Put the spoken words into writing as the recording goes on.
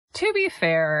to be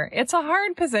fair, it's a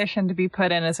hard position to be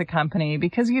put in as a company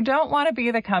because you don't want to be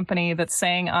the company that's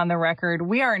saying on the record,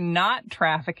 we are not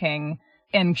trafficking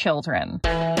in children.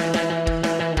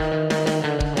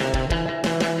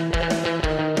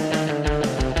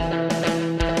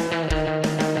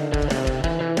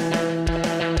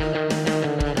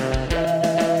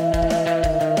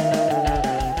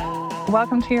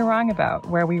 Welcome to You're Wrong About,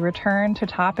 where we return to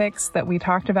topics that we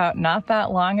talked about not that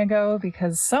long ago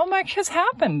because so much has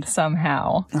happened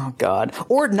somehow. Oh, God.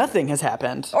 Or nothing has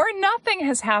happened. Or nothing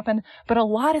has happened, but a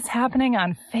lot is happening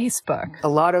on Facebook. A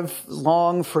lot of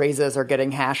long phrases are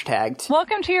getting hashtagged.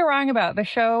 Welcome to You're Wrong About, the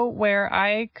show where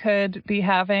I could be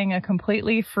having a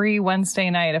completely free Wednesday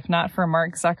night if not for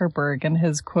Mark Zuckerberg and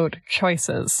his, quote,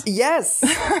 choices. Yes!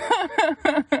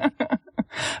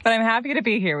 But I'm happy to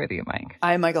be here with you, Mike.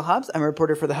 I'm Michael Hobbs. I'm a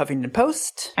reporter for the Huffington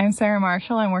Post. I'm Sarah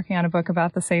Marshall. I'm working on a book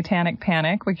about the Satanic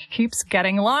Panic, which keeps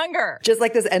getting longer. Just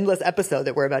like this endless episode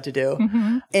that we're about to do.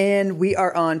 Mm-hmm. And we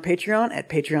are on Patreon at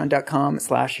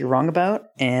patreon.com/you'rewrongabout.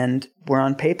 And we're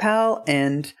on PayPal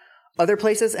and other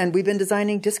places, and we've been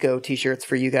designing disco t-shirts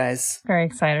for you guys. Very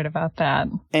excited about that.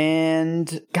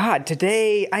 And God,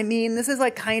 today, I mean, this is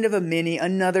like kind of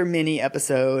another mini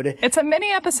episode. It's a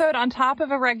mini episode on top of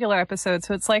a regular episode,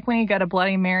 so it's like when you get a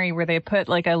Bloody Mary where they put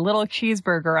like a little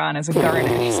cheeseburger on as a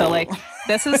garnish. So like,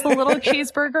 this is the little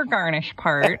cheeseburger garnish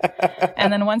part.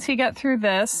 And then once you get through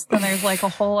this, then there's like a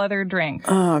whole other drink.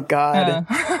 Oh, God.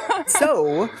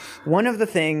 So, one of the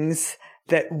things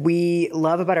that we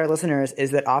love about our listeners is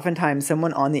that oftentimes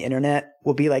someone on the internet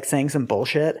will be like saying some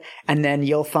bullshit, and then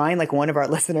you'll find like one of our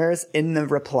listeners in the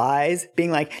replies being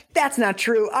like, that's not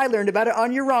true. I learned about it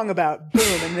on You're Wrong About. Boom.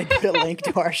 And they put a link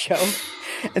to our show.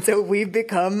 And so we've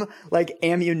become like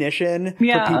ammunition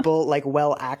for people like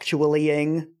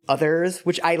actuallying others,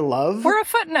 which I love. We're a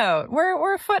footnote.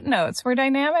 We're footnotes. We're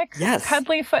dynamic,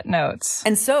 cuddly footnotes.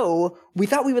 And so we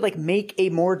thought we would like make a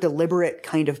more deliberate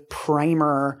kind of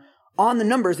primer on the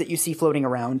numbers that you see floating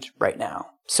around right now.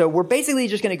 So we're basically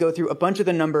just going to go through a bunch of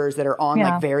the numbers that are on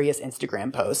like various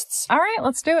Instagram posts. All right,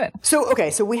 let's do it. So,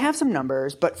 okay, so we have some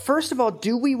numbers, but first of all,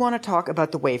 do we want to talk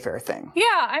about the Wayfair thing? Yeah,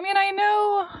 I mean,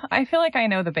 I feel like I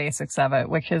know the basics of it,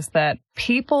 which is that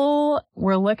people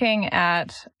were looking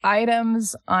at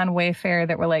items on Wayfair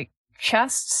that were like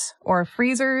chests or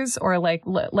freezers or like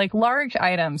large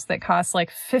items that cost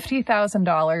like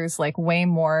 $50,000, like way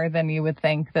more than you would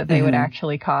think that they would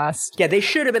actually cost. Yeah, they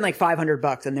should have been like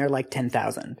 $500 and they're like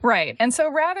 10,000. Right. And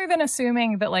so rather than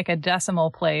assuming that like a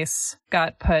decimal place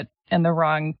got put in the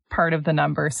wrong part of the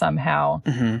number somehow,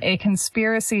 a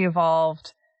conspiracy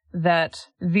evolved that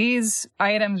these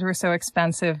items were so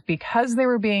expensive because they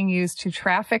were being used to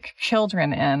traffic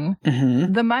children in.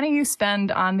 The money you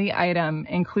spend on the item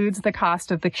includes the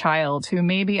cost of the child, who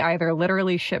may be either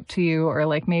literally shipped to you or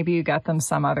like maybe you got them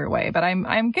some other way. But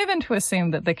I'm given to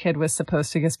assume that the kid was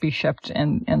supposed to just be shipped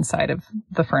inside of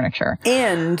the furniture.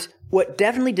 And what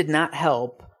definitely did not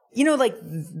help, you know, like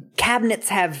cabinets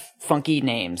have funky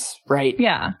names, right?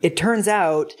 Yeah. It turns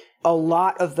out a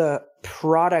lot of the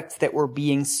products that were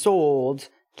being sold,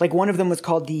 like one of them was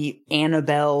called the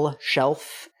Annabelle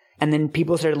shelf. And then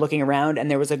people started looking around and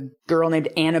there was a girl named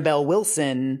Annabelle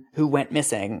Wilson who went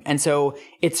missing. And so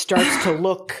it starts to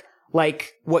look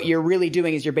like what you're really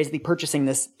doing is you're basically purchasing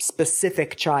this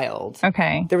specific child.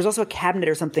 Okay. There was also a cabinet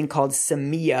or something called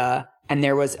Samia, and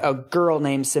there was a girl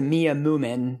named Samia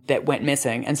Moomin that went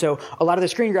missing. And so a lot of the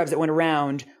screen grabs that went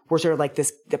around were sort of like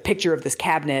the picture of this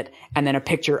cabinet and then a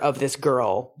picture of this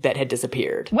girl that had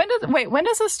disappeared. When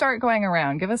does this start going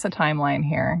around? Give us a timeline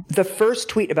here. The first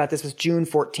tweet about this was June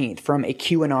 14th from a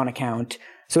QAnon account.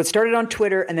 So it started on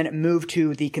Twitter and then it moved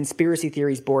to the conspiracy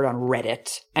theories board on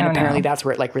Reddit. And apparently that's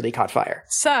where it like really caught fire.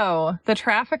 So the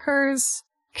traffickers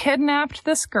kidnapped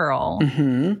this girl,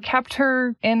 kept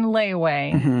her in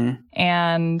layaway,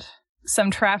 and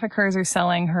some traffickers are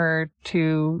selling her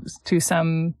to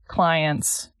some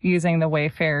clients using the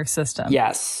Wayfair system.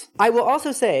 Yes. I will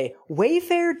also say,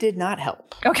 Wayfair did not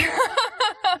help. Okay.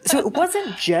 So it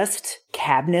wasn't just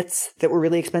cabinets that were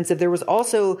really expensive. There was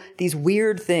also these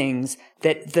weird things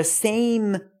that the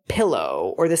same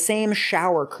pillow or the same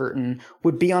shower curtain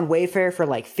would be on Wayfair for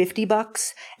like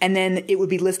 $50, and then it would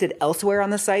be listed elsewhere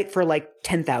on the site for like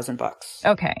 $10,000.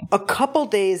 Okay. A couple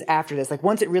days after this, like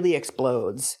once it really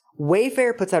explodes,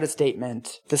 Wayfair puts out a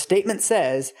statement. The statement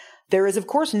says, "There is, of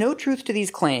course, no truth to these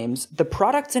claims. The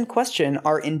products in question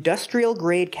are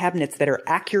industrial-grade cabinets that are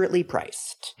accurately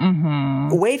priced."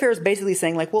 Wayfair is basically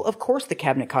saying, like, well, of course the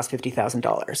cabinet costs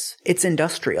 $50,000. It's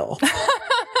industrial.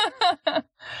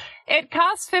 It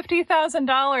costs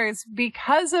 $50,000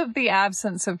 because of the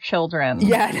absence of children.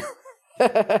 Yeah.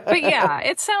 But yeah,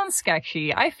 it sounds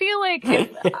sketchy. I feel like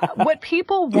what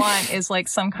people want is like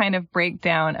some kind of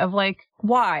breakdown of like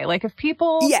why. Like if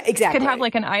people could have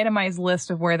like an itemized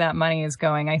list of where that money is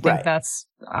going, I think that's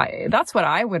what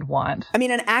I would want. I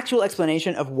mean, an actual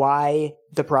explanation of why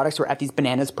the products were at these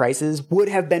bananas prices would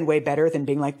have been way better than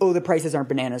being like, oh, the prices aren't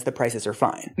bananas, the prices are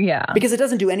fine. Yeah. Because it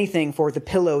doesn't do anything for the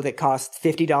pillow that costs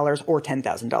 $50 or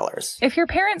 $10,000. If your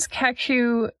parents catch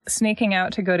you sneaking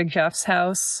out to go to Jeff's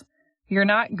house, you're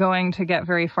not going to get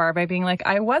very far by being like,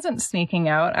 I wasn't sneaking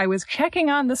out. I was checking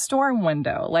on the storm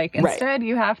window. Like, instead,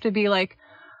 you have to be like,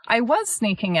 I was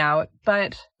sneaking out,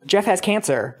 but... Jeff has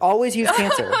cancer. Always use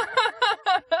cancer.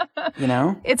 You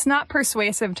know? It's not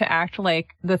persuasive to act like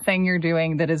the thing you're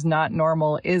doing that is not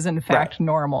normal is, in fact,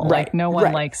 normal. Like, no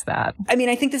one likes that. I mean,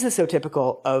 I think this is so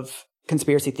typical of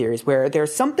conspiracy theories where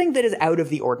there's something that is out of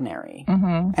the ordinary.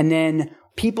 Mm-hmm. And then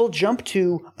people jump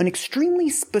to an extremely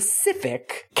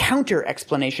specific counter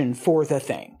explanation for the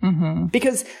thing. Mm-hmm.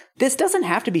 Because this doesn't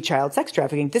have to be child sex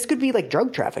trafficking. This could be like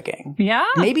drug trafficking. Yeah.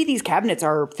 Maybe these cabinets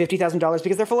are $50,000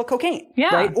 because they're full of cocaine.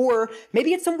 Yeah. Right? Or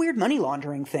maybe it's some weird money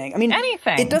laundering thing. I mean,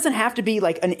 anything. It doesn't have to be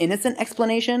like an innocent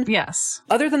explanation. Yes.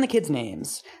 Other than the kids'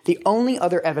 names, the only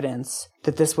other evidence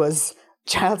that this was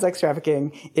child sex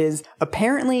trafficking is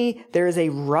apparently there is a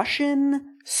Russian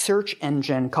search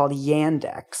engine called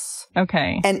Yandex.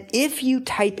 Okay. And if you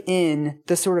type in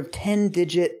the sort of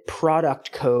 10-digit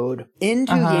product code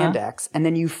into Yandex and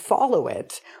then you follow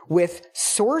it with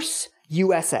Source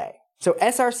USA, so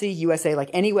SRC USA, like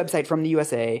any website from the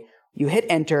USA, you hit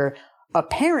enter.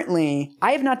 Apparently,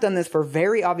 I have not done this for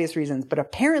very obvious reasons, but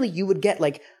apparently you would get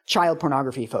like child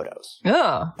pornography photos.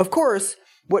 Ugh. Of course,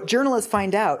 what journalists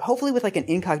find out, hopefully with like an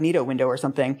incognito window or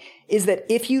something, is that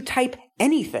if you type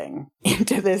anything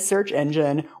into this search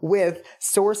engine with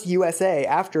Source USA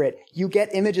after it, you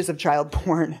get images of child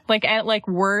porn. Like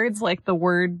words, like the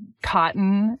word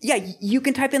cotton. Yeah, you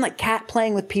can type in like cat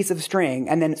playing with piece of string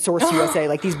and then Source USA,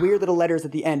 like these weird little letters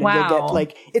at the end. And you'll get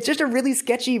like, it's just a really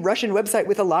sketchy Russian website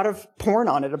with a lot of porn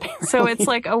on it, apparently. So it's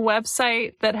like a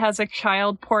website that has a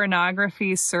child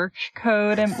pornography search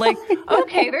code and like,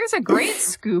 okay, there's a great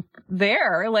scoop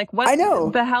there. Like what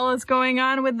the hell is going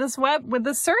on with this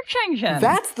search engine?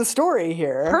 That's the story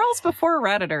here. Pearls before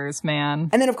Redditors, man.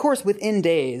 And then, of course, within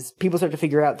days, people start to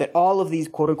figure out that all of these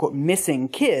quote-unquote missing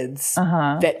kids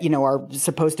that, you know, are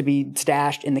supposed to be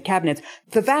stashed in the cabinets,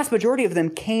 the vast majority of them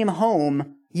came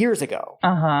home years ago.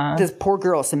 This poor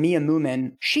girl, Samia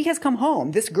Moomin, she has come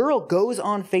home. This girl goes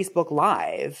on Facebook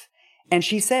Live, and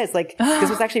she says, like, this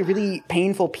was actually a really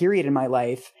painful period in my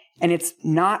life, and it's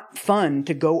not fun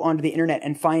to go onto the internet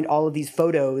and find all of these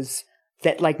photos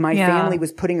that like my family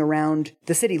was putting around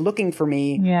the city looking for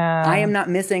me. Yeah. I am not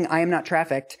missing. I am not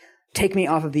trafficked. Take me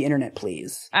off of the internet,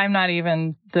 please. I'm not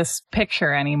even this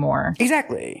picture anymore.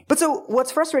 Exactly. But so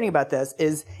what's frustrating about this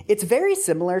is it's very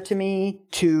similar to me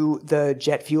to the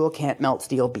jet fuel can't melt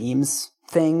steel beams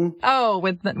thing. Oh,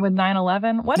 with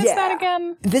 9/11? What is that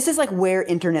again? This is like where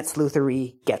internet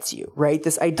sleuthery gets you, right?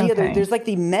 This idea that there's like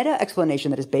the meta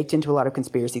explanation that is baked into a lot of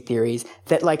conspiracy theories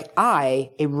that like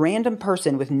I, a random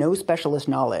person with no specialist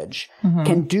knowledge,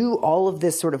 can do all of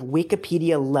this sort of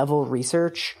Wikipedia level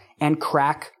research and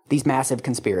crack these massive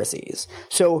conspiracies.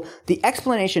 So the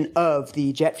explanation of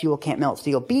the jet fuel can't melt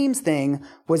steel beams thing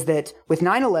was that with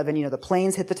 9/11, you know, the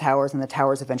planes hit the towers and the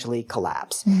towers eventually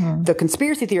collapse. The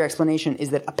conspiracy theory explanation is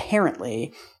that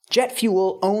apparently jet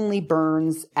fuel only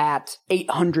burns at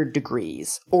 800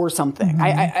 degrees or something.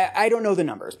 I don't know the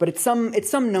numbers, but it's some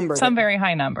number. Some very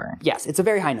high number. Yes, it's a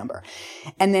very high number.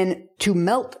 And then to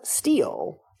melt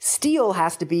steel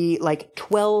has to be like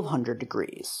 1,200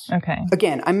 degrees. Okay.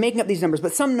 Again, I'm making up these numbers,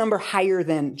 but some number higher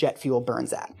than jet fuel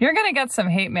burns at. You're going to get some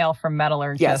hate mail from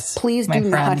metallurgists. Yes, please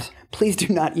do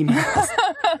not email us.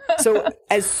 So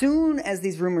as soon as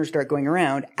these rumors start going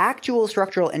around, actual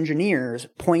structural engineers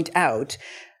point out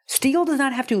steel does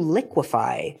not have to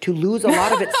liquefy to lose a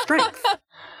lot of its strength.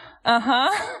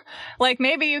 Like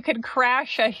maybe you could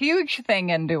crash a huge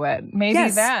thing into it. Maybe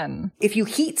then. If you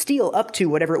heat steel up to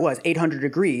whatever it was, 800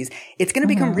 degrees, it's going to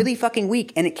become really fucking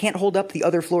weak and it can't hold up the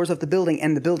other floors of the building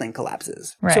and the building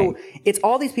collapses. Right. So it's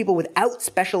all these people without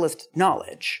specialist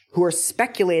knowledge who are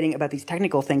speculating about these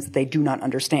technical things that they do not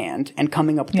understand and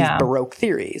coming up with these Baroque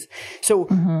theories. So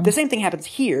the same thing happens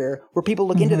here where people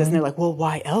look into this and they're like, well,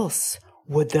 why else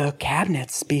would the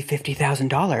cabinets be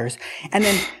 $50,000? And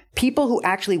then people who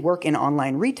actually work in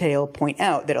online retail point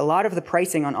out that a lot of the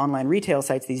pricing on online retail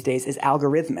sites these days is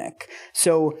algorithmic.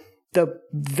 So the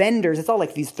vendors, it's all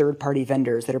like these third-party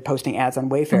vendors that are posting ads on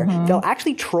Wayfair, they'll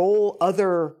actually troll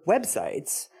other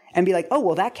websites and be like, oh,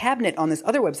 well, that cabinet on this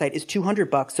other website is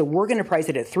 $200, so we're going to price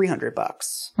it at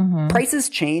 $300. Prices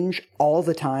change all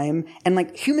the time, and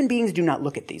like human beings do not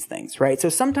look at these things, right? So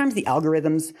sometimes the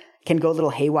algorithms can go a little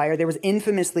haywire. There was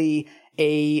infamously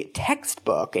a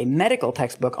textbook, a medical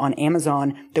textbook on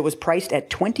Amazon that was priced at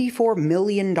 $24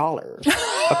 million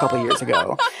a couple years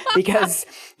ago because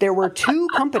there were two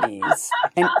companies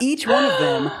and each one of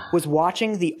them was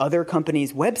watching the other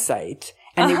company's website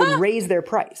and they would raise their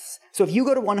price. So if you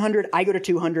go to 100, I go to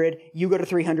 200, you go to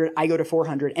 300, I go to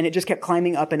 400, and it just kept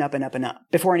climbing up and up and up and up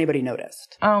before anybody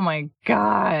noticed. Oh my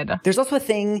God. There's also a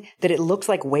thing that it looks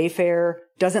like Wayfair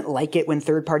doesn't like it when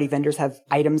third-party vendors have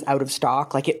items out of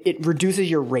stock. Like it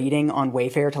reduces your rating on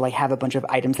Wayfair to like have a bunch of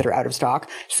items that are out of stock.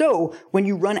 So when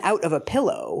you run out of a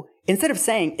pillow, instead of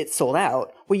saying it's sold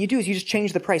out, what you do is you just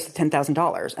change the price to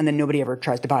 $10,000 and then nobody ever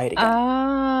tries to buy it again.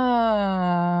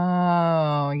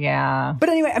 Oh, yeah. But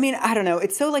anyway, I mean, I don't know.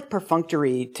 It's so like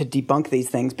perfunctory to debunk these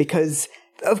things because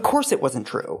of course it wasn't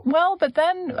true. Well, but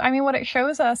then, I mean, what it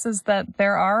shows us is that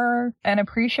there are an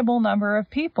appreciable number of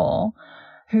people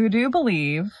who do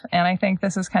believe, and I think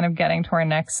this is kind of getting to our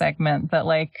next segment, that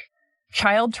like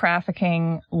child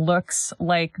trafficking looks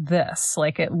like this.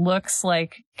 Like it looks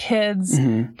like kids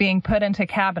being put into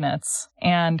cabinets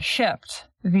and shipped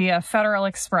via Federal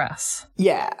Express.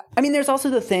 Yeah. I mean, there's also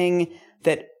the thing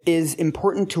that is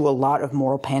important to a lot of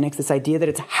moral panics, this idea that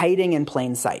it's hiding in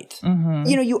plain sight.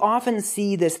 You know, you often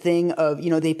see this thing of,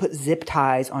 you know, they put zip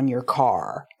ties on your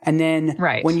car. And then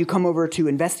when you come over to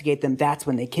investigate them, that's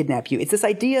when they kidnap you. It's this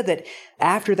idea that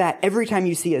after that, every time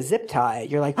you see a zip tie,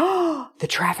 you're like, oh, the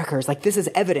traffickers, like this is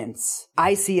evidence.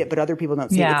 I see it, but other people don't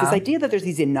see it. It's this idea that there's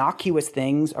these innocuous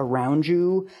things around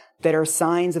you that are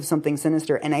signs of something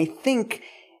sinister. And I think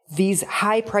these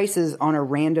high prices on a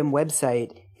random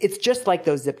website, it's just like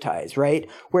those zip ties, right?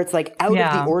 Where it's like out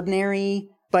of the ordinary,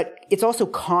 but it's also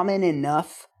common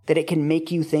enough that it can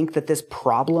make you think that this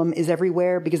problem is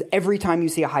everywhere, because every time you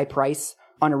see a high price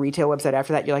on a retail website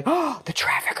after that, you're like, oh, the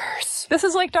traffickers. This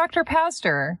is like Dr.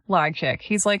 Pastor logic.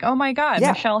 He's like, oh my God,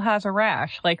 Michelle has a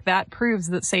rash. Like that proves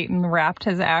that Satan wrapped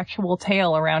his actual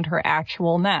tail around her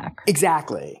actual neck.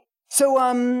 Exactly.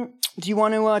 So, do you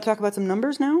want to talk about some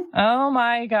numbers now? Oh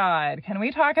my God. Can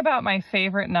we talk about my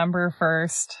favorite number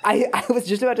first? I was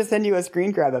just about to send you a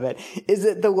screen grab of it. Is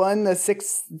it the one, the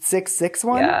 666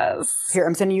 one? Yes. Here,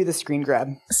 I'm sending you the screen grab.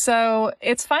 So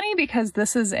it's funny because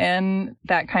this is in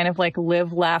that kind of like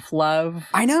live, laugh, love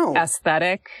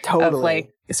aesthetic. Totally. Of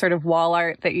like sort of wall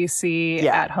art that you see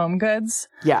at Home Goods.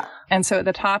 Yeah. And so at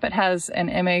the top, it has an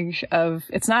image of,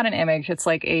 it's not an image, it's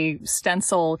like a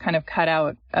stencil kind of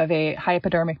cutout of a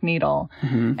hypodermic needle.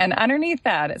 And underneath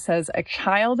that, it says, a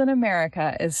child in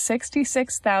America is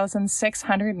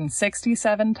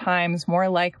 66,667 times more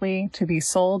likely to be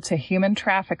sold to human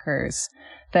traffickers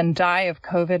than die of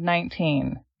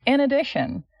COVID-19. In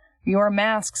addition, your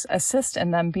masks assist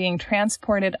in them being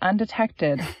transported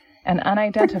undetected and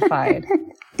unidentified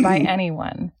by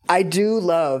anyone. I do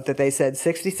love that they said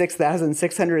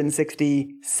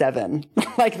 66,667.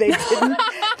 Like they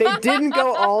didn't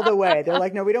go all the way. They're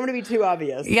like, no, we don't want to be too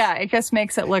obvious. Yeah, it just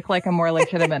makes it look like a more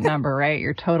legitimate number, right?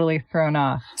 You're totally thrown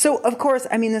off. So, of course,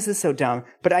 I mean, this is so dumb,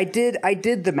 but I did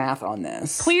the math on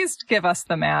this. Please give us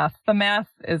the math. The math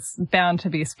is bound to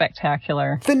be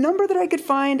spectacular. The number that I could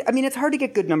find, I mean, it's hard to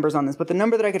get good numbers on this, but the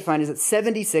number that I could find is that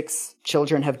 76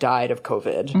 children have died of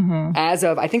COVID as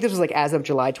of, I think this was like as of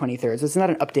July 23rd. So it's not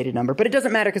an updated number, but it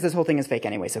doesn't matter because this whole thing is fake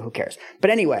anyway, so who cares?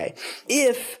 But anyway,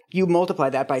 if you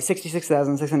multiply that by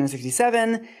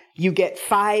 66,667, you get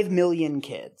 5 million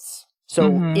kids. So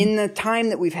in the time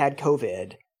that we've had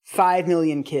COVID, 5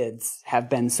 million kids have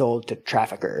been sold to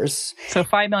traffickers. So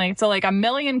 5 million. So like 1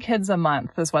 million kids a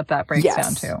month is what that breaks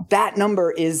down to. That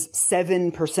number is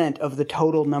 7% of the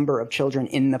total number of children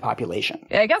in the population.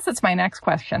 I guess that's my next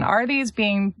question. Are these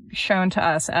being shown to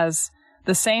us as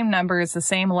the same numbers, the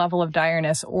same level of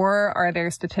direness, or are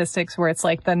there statistics where it's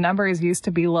like the numbers used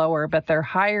to be lower, but they're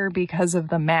higher because of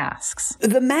the masks?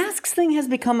 The masks thing has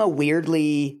become a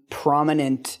weirdly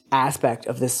prominent aspect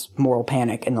of this moral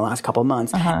panic in the last couple of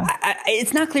months.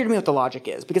 It's not clear to me what the logic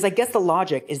is, because I guess the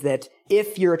logic is that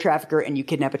if you're a trafficker and you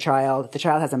kidnap a child, if the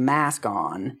child has a mask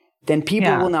on, then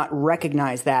people will not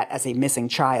recognize that as a missing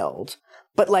child.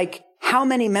 But like, how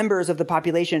many members of the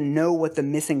population know what the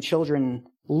missing children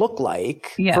look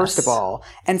like, first of all?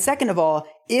 And second of all,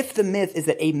 if the myth is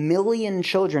that 1 million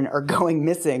children are going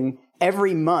missing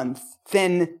every month,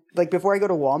 then like before I go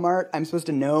to Walmart, I'm supposed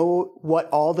to know what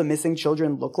all the missing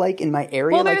children look like in my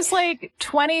area. Well, there's like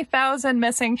 20,000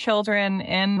 missing children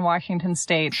in Washington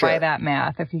state by that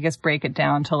math, if you just break it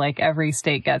down to like every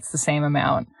state gets the same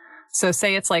amount. So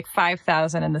say it's like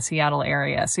 5,000 in the Seattle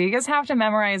area. So you just have to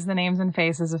memorize the names and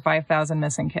faces of 5,000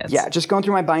 missing kids. Yeah, just going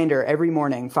through my binder every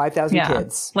morning, 5,000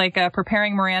 kids. Like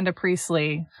preparing Miranda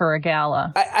Priestley for a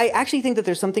gala. I actually think that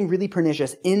there's something really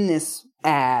pernicious in this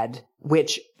ad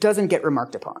which doesn't get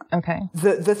remarked upon. Okay.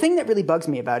 The thing that really bugs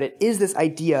me about it is this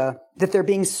idea that they're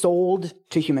being sold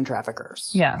to human traffickers.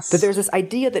 Yes. That there's this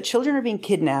idea that children are being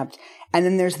kidnapped, and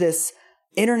then there's this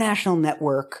international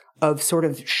network of sort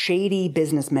of shady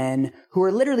businessmen who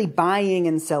are literally buying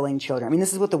and selling children. I mean,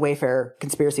 this is what the Wayfair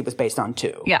conspiracy was based on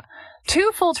too. Yeah.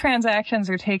 2 full transactions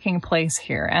are taking place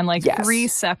here, and like 3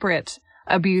 separate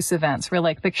abuse events where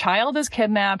like the child is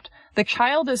kidnapped, the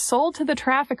child is sold to the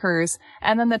traffickers,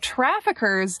 and then the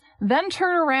traffickers then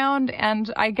turn around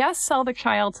and I guess sell the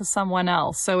child to someone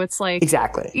else. So it's like,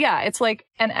 exactly. Yeah. It's like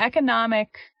an economic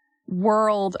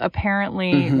world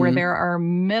apparently where there are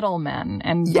middlemen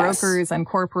and brokers and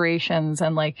corporations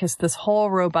and like just this whole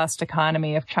robust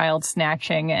economy of child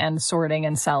snatching and sorting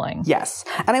and selling. Yes.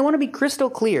 And I want to be crystal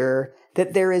clear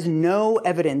that there is no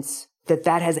evidence that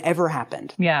that has ever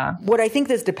happened. Yeah. What I think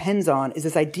this depends on is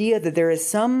this idea that there is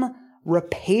some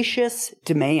rapacious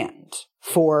demand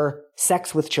for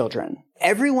sex with children.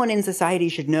 Everyone in society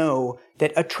should know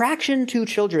that attraction to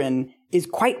children is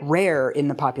quite rare in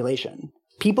the population.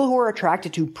 People who are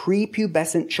attracted to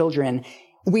prepubescent children,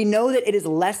 we know that it is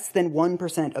less than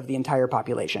 1% of the entire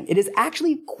population. It is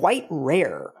actually quite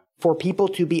rare for people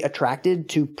to be attracted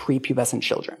to prepubescent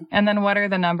children. And then what are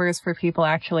the numbers for people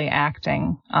actually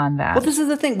acting on that? Well, this is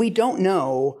the thing. We don't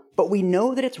know, but we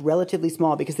know that it's relatively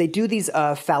small because they do these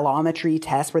phallometry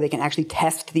tests where they can actually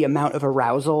test the amount of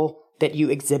arousal that you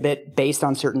exhibit based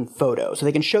on certain photos. So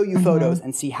they can show you photos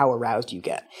and see how aroused you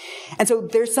get. And so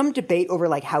there's some debate over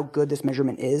like how good this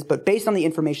measurement is, but based on the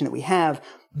information that we have,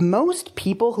 most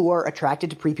people who are attracted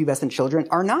to prepubescent children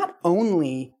are not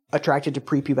only attracted to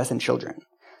prepubescent children.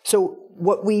 So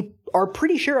what we are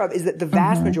pretty sure of is that the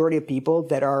vast majority of people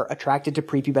that are attracted to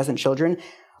prepubescent children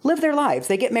live their lives.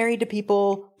 They get married to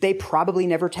people. They probably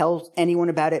never tell anyone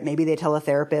about it. Maybe they tell a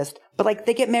therapist. But like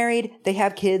they get married, they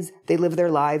have kids, they live their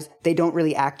lives. They don't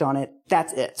really act on it.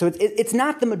 That's it. So it's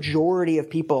not the majority of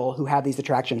people who have these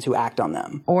attractions who act on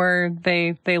them. Or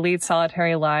they lead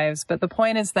solitary lives. But the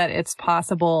point is that it's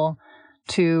possible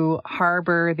to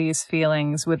harbor these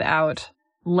feelings without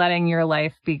letting your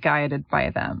life be guided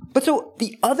by them. But so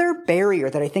the other barrier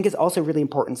that I think is also really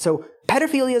important. So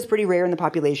pedophilia is pretty rare in the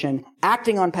population.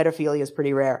 Acting on pedophilia is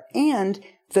pretty rare. And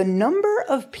the number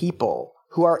of people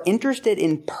who are interested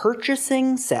in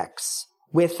purchasing sex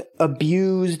with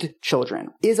abused children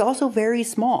is also very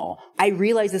small. I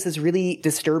realize this is really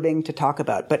disturbing to talk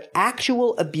about, but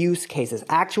actual abuse cases,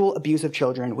 actual abuse of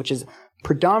children, which is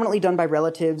predominantly done by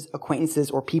relatives, acquaintances,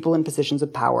 or people in positions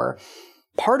of power,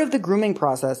 part of the grooming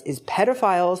process is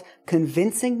pedophiles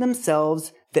convincing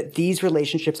themselves that these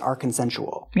relationships are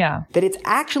consensual. Yeah. That it's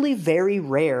actually very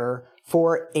rare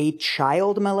for a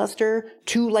child molester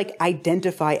to like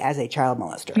identify as a child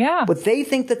molester. Yeah. What they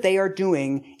think that they are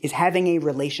doing is having a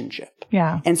relationship.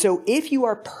 Yeah. And so if you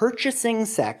are purchasing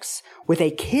sex with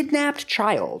a kidnapped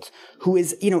child who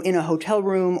is, in a hotel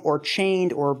room or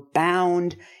chained or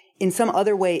bound in some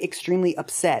other way extremely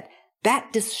upset,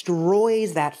 that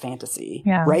destroys that fantasy,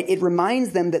 right? It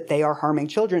reminds them that they are harming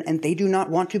children and they do not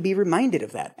want to be reminded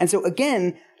of that. And so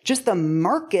again, just the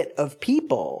market of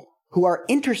people who are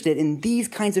interested in these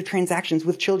kinds of transactions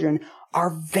with children are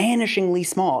vanishingly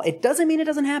small. It doesn't mean it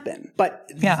doesn't happen,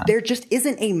 but there just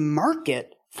isn't a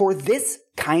market for this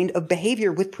kind of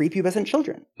behavior with prepubescent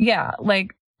children. Yeah,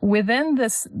 like within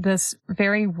this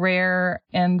very rare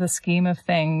in the scheme of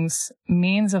things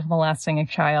means of molesting a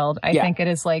child, I think it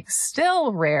is like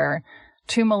still rare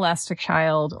to molest a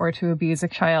child or to abuse a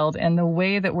child in the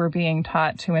way that we're being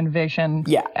taught to envision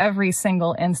every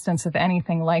single instance of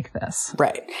anything like this.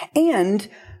 Right. And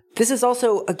this is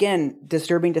also, again,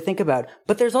 disturbing to think about,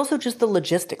 but there's also just the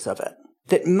logistics of it.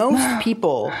 That most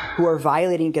people who are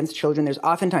violating against children, there's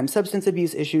oftentimes substance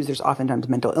abuse issues, there's oftentimes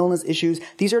mental illness issues.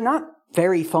 These are not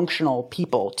very functional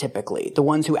people, typically, the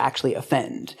ones who actually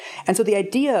offend. And so the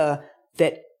idea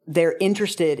that they're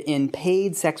interested in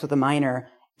paid sex with a minor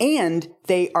and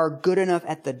they are good enough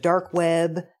at the dark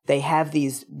web, they have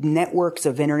these networks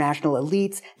of international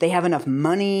elites, they have enough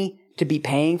money to be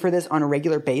paying for this on a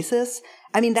regular basis.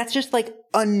 I mean, that's just like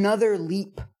another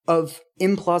leap of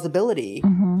implausibility.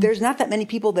 There's not that many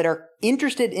people that are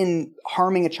interested in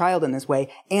harming a child in this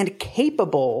way and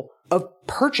capable of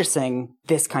purchasing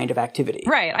this kind of activity.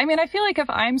 Right. I mean, I feel like if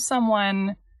I'm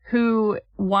someone who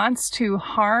wants to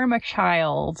harm a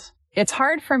child, it's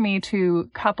hard for me to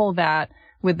couple that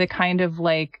with the kind of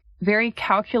like very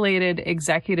calculated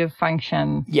executive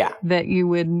function Yeah. that you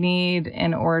would need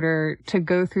in order to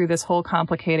go through this whole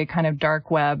complicated kind of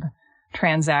dark web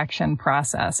transaction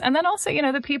process. And then also, you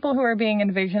know, the people who are being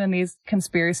envisioned in these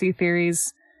conspiracy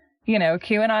theories, you know,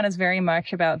 QAnon is very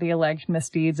much about the alleged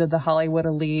misdeeds of the Hollywood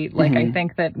elite. Like, I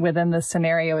think that within this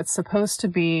scenario, it's supposed to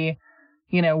be,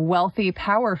 you know, wealthy,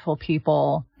 powerful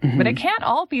people, but it can't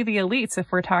all be the elites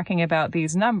if we're talking about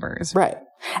these numbers. Right.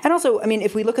 And also, I mean,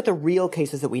 if we look at the real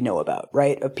cases that we know about,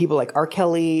 right, of people like R.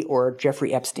 Kelly or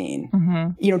Jeffrey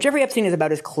Epstein, you know, Jeffrey Epstein is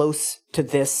about as close to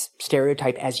this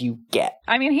stereotype as you get.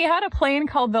 I mean, he had a plane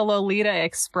called the Lolita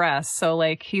Express, so,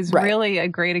 like, he's really a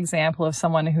great example of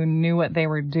someone who knew what they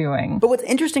were doing. But what's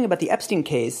interesting about the Epstein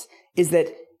case is that,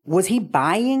 was he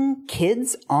buying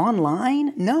kids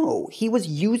online? No, he was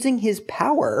using his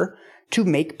power to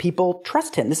make people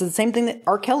trust him. This is the same thing that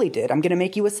R. Kelly did. I'm going to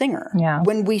make you a singer. Yeah.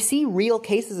 When we see real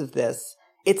cases of this,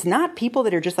 it's not people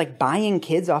that are just like buying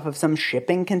kids off of some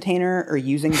shipping container or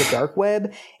using the dark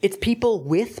web. It's people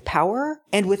with power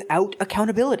and without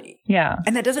accountability. Yeah.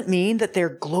 And that doesn't mean that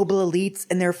they're global elites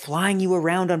and they're flying you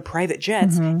around on private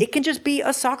jets. It can just be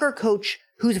a soccer coach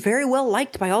who's very well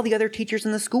liked by all the other teachers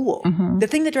in the school. The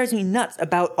thing that drives me nuts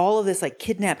about all of this like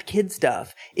kidnapped kid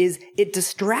stuff is it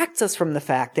distracts us from the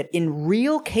fact that in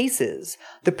real cases,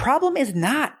 the problem is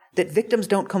not that victims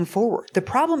don't come forward. The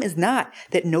problem is not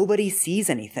that nobody sees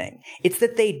anything. It's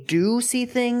that they do see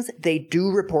things, they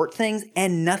do report things,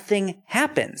 and nothing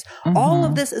happens. All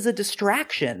of this is a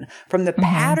distraction from the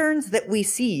patterns that we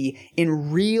see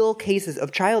in real cases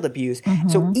of child abuse.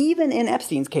 So even in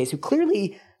Epstein's case, who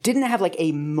clearly didn't have like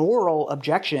a moral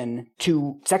objection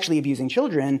to sexually abusing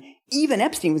children, even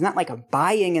Epstein was not like a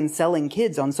buying and selling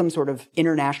kids on some sort of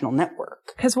international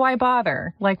network. Because why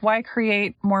bother? Like, why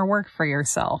create more work for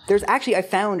yourself? There's actually, I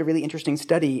found a really interesting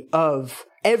study of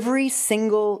every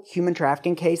single human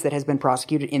trafficking case that has been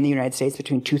prosecuted in the United States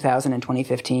between 2000 and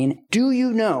 2015. Do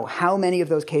you know how many of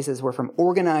those cases were from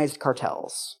organized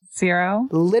cartels? 0?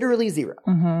 Literally 0.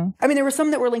 I mean, there were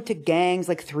some that were linked to gangs,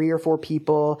 like 3 or 4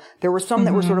 people. There were some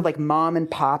that were sort of like mom and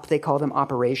pop. They call them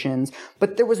operations.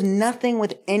 But there was nothing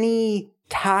with any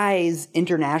ties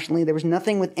internationally. There was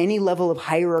nothing with any level of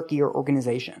hierarchy or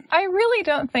organization. I really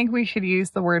don't think we should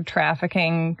use the word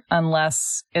trafficking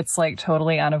unless it's like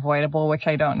totally unavoidable, which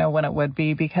I don't know when it would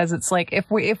be, because it's like if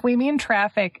we mean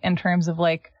traffic in terms of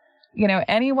like, you know,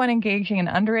 anyone engaging in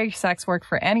underage sex work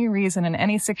for any reason in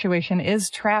any situation is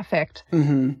trafficked.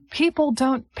 People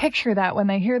don't picture that when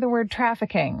they hear the word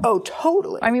trafficking. Oh,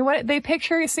 totally. I mean, what they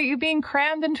picture is you being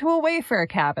crammed into a Wayfair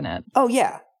cabinet. Oh,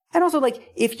 yeah. And also,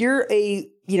 like, if you're a,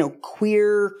 you know,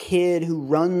 queer kid who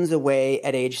runs away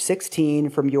at age 16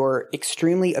 from your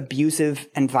extremely abusive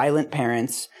and violent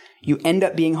parents, you end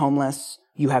up being homeless.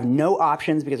 You have no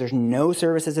options because there's no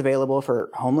services available for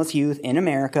homeless youth in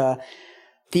America.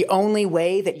 The only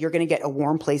way that you're going to get a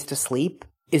warm place to sleep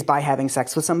is by having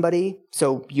sex with somebody.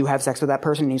 So you have sex with that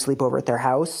person and you sleep over at their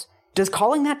house. Does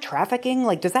calling that trafficking,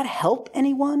 like, does that help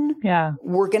anyone? Yeah.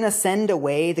 We're going to send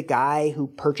away the guy who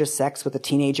purchased sex with a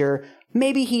teenager.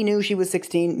 Maybe he knew she was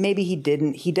 16. Maybe he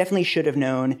didn't. He definitely should have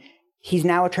known. He's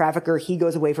now a trafficker. He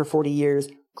goes away for 40 years.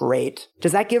 Great.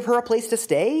 Does that give her a place to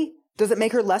stay? Does it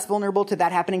make her less vulnerable to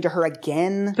that happening to her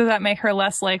again? Does that make her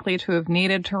less likely to have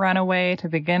needed to run away to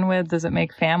begin with? Does it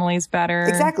make families better?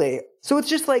 Exactly. So it's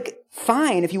just like,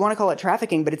 fine if you want to call it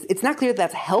trafficking, but it's not clear that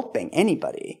that's helping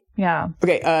anybody. Yeah.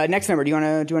 Okay, next number. Do you want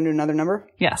to do another number?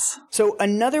 Yes. So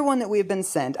another one that we have been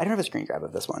sent, I don't have a screen grab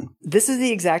of this one. This is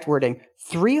the exact wording.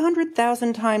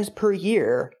 300,000 times per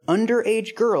year,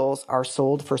 underage girls are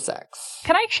sold for sex.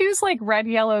 Can I choose like red,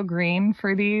 yellow, green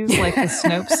for these? Like the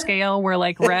Snopes scale where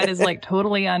like red is like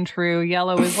totally untrue.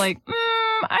 Yellow is like,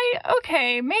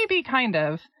 okay, maybe kind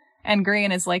of. And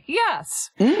green is like,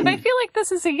 yes. But I feel like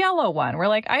this is a yellow one where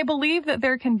like, I believe that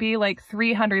there can be like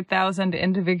 300,000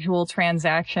 individual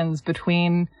transactions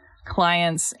between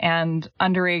clients and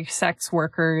underage sex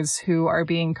workers who are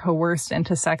being coerced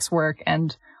into sex work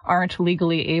and aren't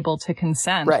legally able to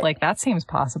consent. Right. Like, that seems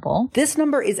possible. This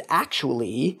number is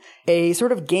actually a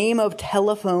sort of game of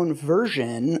telephone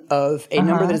version of a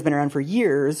number that has been around for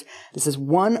years. This is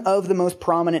one of the most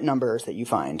prominent numbers that you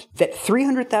find, that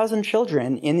 300,000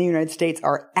 children in the United States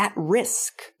are at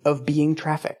risk of being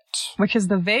trafficked. Which is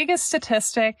the vaguest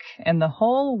statistic in the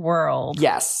whole world.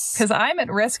 Yes. Because I'm at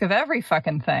risk of every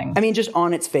fucking thing. I mean, just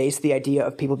on its face, the idea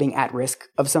of people being at risk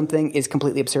of something is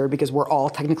completely absurd because we're all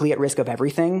technically at risk of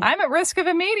everything. I'm at risk of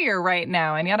a meteor right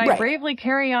now, and yet I bravely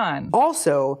carry on.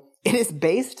 Also, it is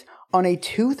based on a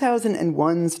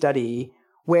 2001 study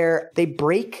where they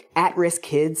break at-risk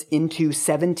kids into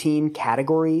 17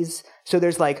 categories. So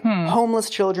there's like homeless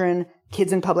children,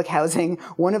 kids in public housing.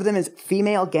 One of them is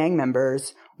female gang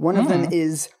members. One of them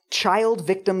is child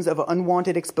victims of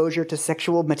unwanted exposure to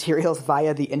sexual materials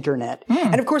via the internet.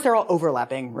 And of course, they're all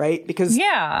overlapping, right? Because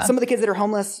some of the kids that are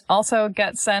homeless also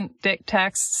get sent dick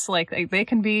texts. Like they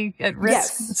can be at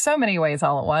risk so many ways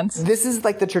all at once. This is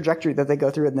like the trajectory that they go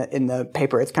through in the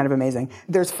paper. It's kind of amazing.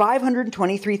 There's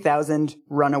 523,000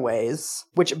 runaways,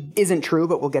 which isn't true,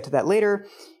 but we'll get to that later.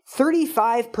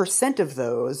 35% of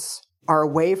those are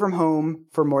away from home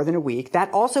for more than a week.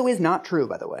 That also is not true,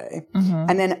 by the way.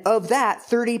 And then of that,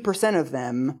 30% of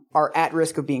them are at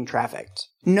risk of being trafficked.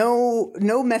 No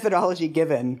methodology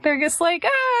given. They're just like,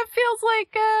 it feels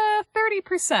like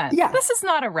 30%. Yeah. This is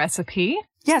not a recipe.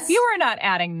 Yes. You are not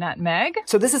adding nutmeg.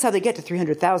 So this is how they get to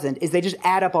 300,000, is they just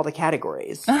add up all the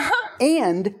categories.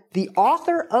 And the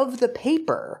author of the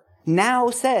paper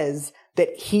now says that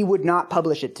he would not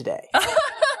publish it today.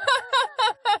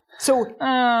 So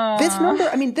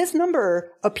this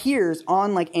number appears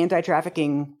on like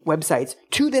anti-trafficking websites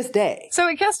to this day. So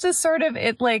it just is sort of,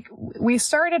 we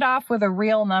started off with a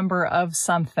real number of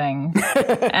something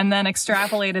and then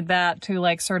extrapolated that to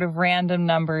like sort of random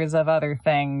numbers of other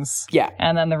things. Yeah.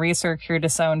 And then the researcher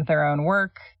disowned their own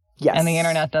work. Yes. And the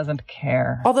internet doesn't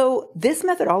care. Although this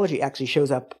methodology actually shows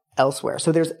up elsewhere.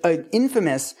 So there's an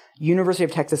infamous University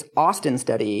of Texas Austin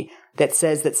study that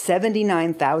says that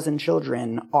 79,000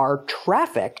 children are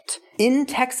trafficked in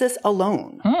Texas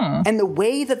alone. And the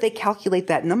way that they calculate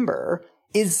that number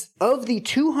is of the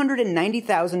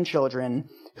 290,000 children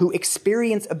who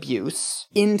experience abuse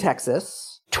in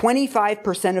Texas,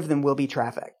 25% of them will be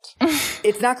trafficked.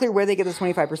 It's not clear where they get this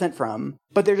 25% from,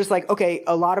 but they're just like, okay,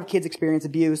 a lot of kids experience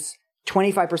abuse.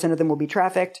 25% of them will be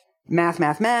trafficked.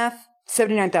 Math.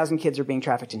 79,000 kids are being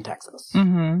trafficked in Texas.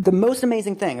 The most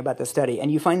amazing thing about this study, and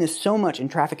you find this so much in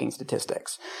trafficking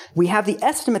statistics, we have the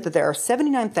estimate that there are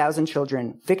 79,000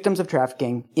 children victims of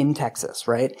trafficking in Texas,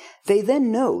 right? They then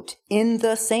note in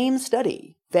the same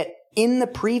study that in the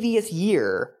previous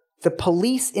year, the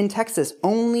police in Texas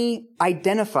only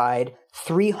identified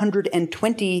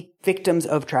 320 victims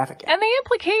of trafficking. And the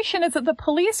implication is that the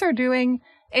police are doing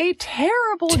a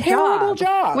terrible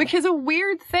job. Which is a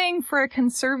weird thing for a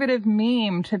conservative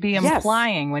meme to be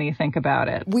implying when you think about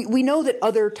it. We know that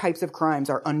other types of crimes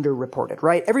are underreported,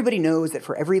 right? Everybody knows that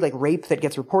for every like rape that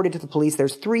gets reported to the police,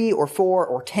 there's 3 or 4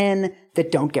 or 10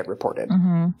 that don't get reported.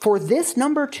 For this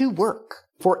number to work,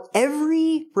 for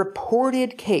every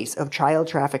reported case of child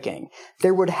trafficking,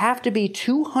 there would have to be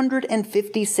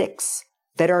 256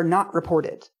 that are not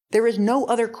reported. There is no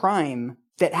other crime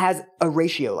that has a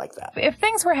ratio like that. If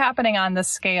things were happening on this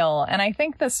scale, and I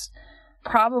think this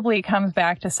probably comes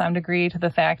back to some degree to the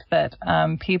fact that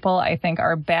people, I think,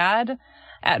 are bad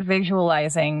at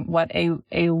visualizing what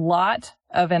a lot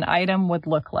of an item would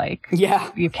look like. Yeah.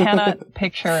 You cannot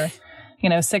picture,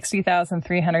 60,000,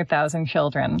 300,000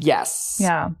 children. Yes.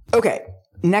 Yeah. Okay.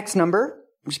 Next number.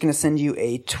 I'm just going to send you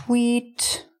a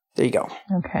tweet. There you go.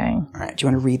 Okay. All right. Do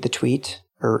you want to read the tweet?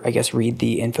 Or I guess read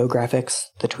the infographics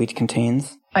the tweet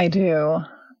contains? I do.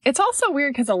 It's also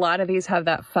weird because a lot of these have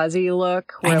that fuzzy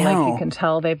look where like you can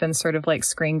tell they've been sort of like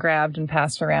screen grabbed and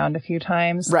passed around a few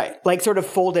times. Right. Like sort of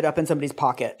folded up in somebody's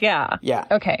pocket. Yeah. Yeah.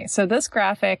 Okay. So this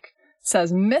graphic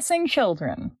says missing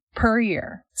children per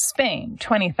year. Spain,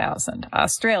 20,000.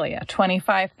 Australia,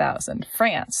 25,000.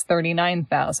 France,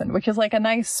 39,000, which is like a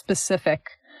nice specific,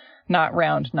 not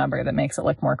round number that makes it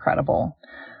look more credible.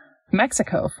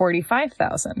 Mexico,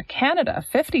 45,000. Canada,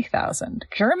 50,000.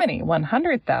 Germany,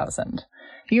 100,000.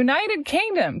 United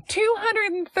Kingdom,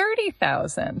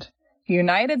 230,000.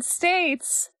 United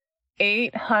States,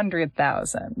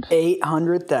 800,000.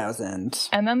 800,000.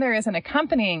 And then there is an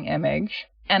accompanying image,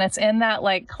 and it's in that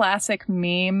like classic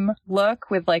meme look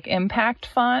with like impact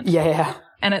font. Yeah.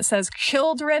 And it says,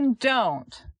 children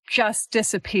don't just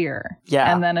disappear.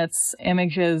 Yeah. And then it's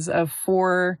images of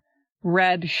 4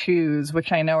 red shoes,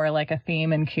 which I know are like a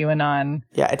theme in QAnon.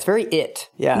 Yeah, it's very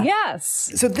it. Yeah.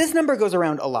 Yes. So this number goes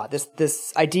around a lot.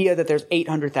 This idea that there's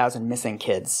 800,000 missing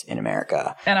kids in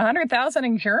America. And 100,000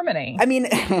 in Germany. I mean,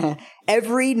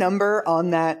 every number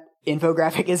on that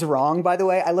infographic is wrong, by the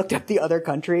way. I looked up the other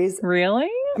countries. Really?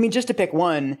 I mean, just to pick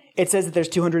one, it says that there's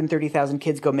 230,000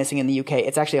 kids go missing in the UK.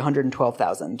 It's actually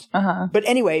 112,000. But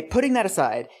anyway, putting that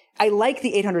aside, I like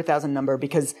the 800,000 number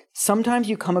because sometimes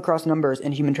you come across numbers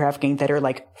in human trafficking that are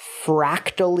like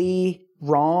fractally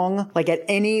wrong. Like at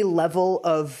any level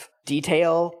of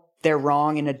detail, they're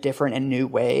wrong in a different and new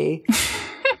way.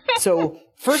 So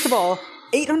first of all,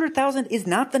 800,000 is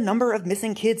not the number of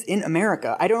missing kids in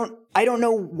America. I don't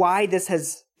know why this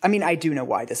has I mean, I do know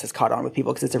why this has caught on with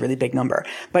people because it's a really big number.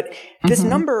 But this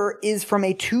number is from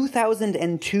a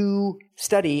 2002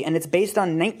 study, and it's based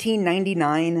on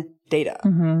 1999 data.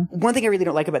 One thing I really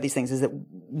don't like about these things is that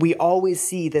we always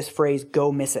see this phrase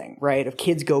go missing, right? Of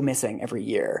kids go missing every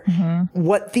year.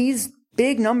 What these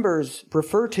big numbers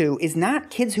refer to is not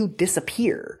kids who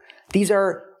disappear. These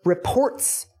are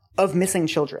reports of missing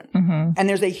children. And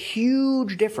there's a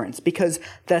huge difference because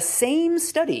the same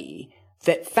study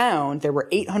that found there were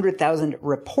 800,000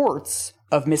 reports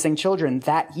of missing children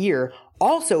that year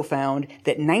also found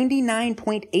that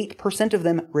 99.8% of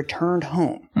them returned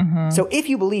home. So if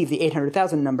you believe the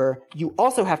 800,000 number, you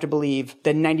also have to believe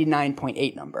the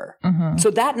 99.8 number. So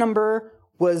that number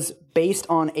was based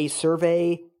on a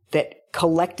survey that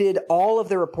collected all of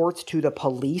the reports to the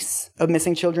police of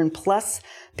missing children, plus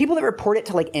people that report it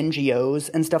to like NGOs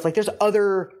and stuff. Like there's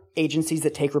other agencies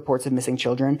that take reports of missing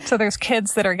children. So there's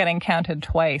kids that are getting counted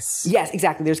twice. Yes,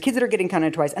 exactly. There's kids that are getting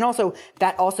counted twice. And also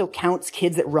that also counts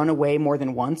kids that run away more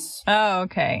than once. Oh,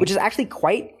 okay. Which is actually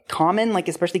quite common, like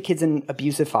especially kids in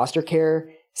abusive foster care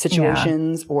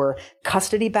situations or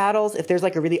custody battles. If there's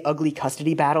like a really ugly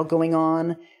custody battle going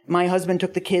on, my husband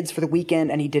took the kids for the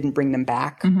weekend and he didn't bring them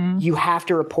back. You have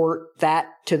to report that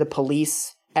to the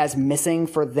police as missing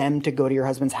for them to go to your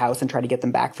husband's house and try to get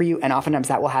them back for you. And oftentimes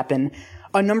that will happen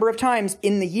a number of times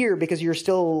in the year because you're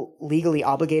still legally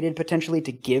obligated potentially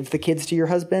to give the kids to your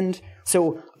husband.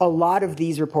 So a lot of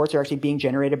these reports are actually being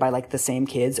generated by like the same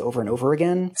kids over and over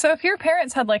again. So if your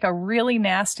parents had like a really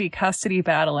nasty custody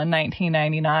battle in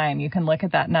 1999, you can look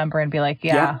at that number and be like,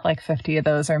 like 50 of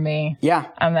those are me. Yeah.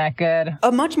 I'm that good.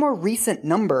 A much more recent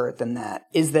number than that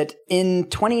is that in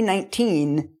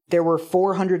 2019, there were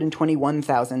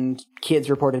 421,000 kids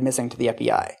reported missing to the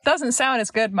FBI. Doesn't sound as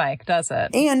good, Mike, does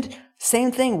it? And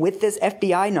same thing with this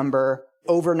FBI number,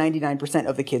 over 99%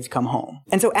 of the kids come home.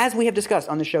 And so as we have discussed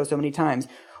on the show so many times,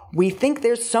 we think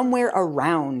there's somewhere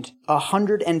around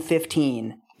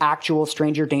 115 actual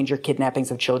stranger danger kidnappings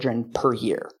of children per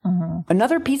year.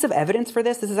 Another piece of evidence for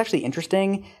this is actually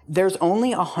interesting. There's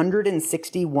only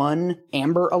 161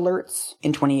 Amber Alerts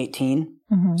in 2018.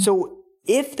 So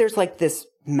if there's like this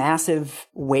massive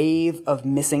wave of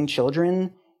missing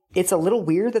children, it's a little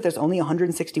weird that there's only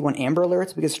 161 Amber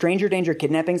Alerts because stranger danger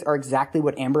kidnappings are exactly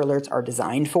what Amber Alerts are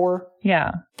designed for.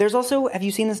 Yeah. There's also, have you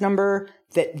seen this number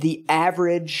that the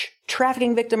average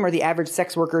trafficking victim or the average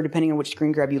sex worker, depending on which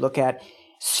screen grab you look at,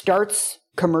 starts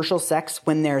commercial sex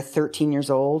when they're 13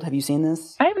 years old? Have you seen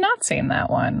this? I have not seen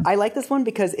that one. I like this one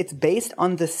because it's based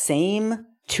on the same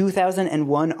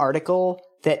 2001 article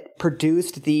that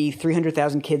produced the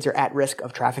 300,000 kids are at risk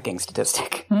of trafficking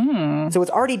statistic. So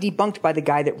it's already debunked by the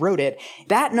guy that wrote it.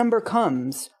 That number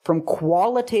comes from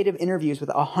qualitative interviews with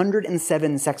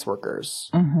 107 sex workers.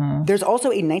 There's also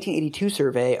a 1982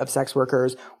 survey of sex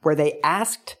workers where they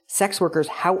asked sex workers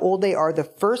how old they are the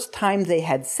first time they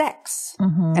had sex.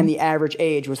 And the average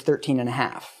age was 13 and a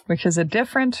half. Which is a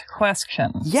different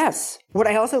question. Yes. What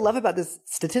I also love about this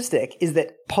statistic is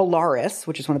that Polaris,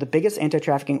 which is one of the biggest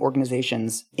anti-trafficking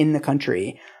organizations in the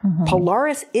country,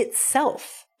 Polaris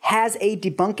itself has a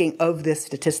debunking of this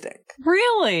statistic.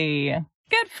 Really?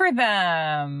 Good for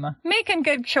them. Making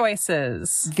good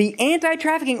choices. The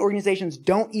anti-trafficking organizations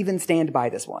don't even stand by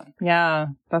this one. Yeah,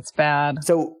 that's bad.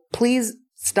 So please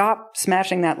stop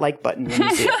smashing that like button when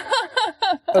you see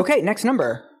it. Okay, next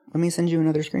number. Let me send you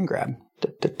another screen grab.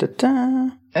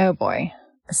 Oh boy.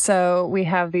 So we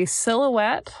have the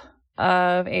silhouette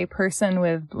of a person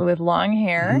with long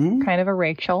hair, kind of a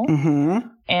Rachel.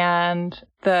 And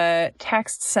the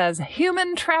text says,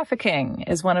 human trafficking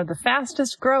is one of the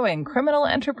fastest growing criminal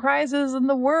enterprises in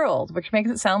the world, which makes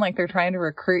it sound like they're trying to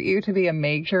recruit you to be a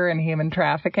major in human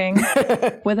trafficking.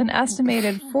 With an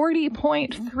estimated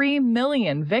 40.3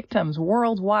 million victims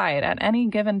worldwide at any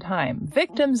given time.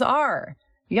 Victims are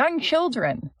young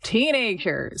children,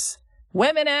 teenagers,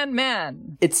 women and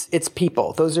men. It's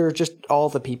people. Those are just all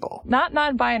the people. Not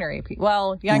non-binary people.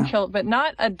 Well, young children, but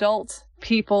not adult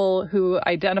people who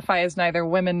identify as neither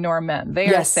women nor men.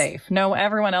 They are safe. No,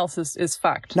 everyone else is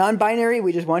fucked. Non-binary,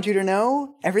 we just want you to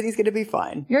know everything's going to be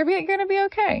fine. You're going to be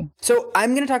okay. So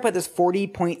I'm going to talk about this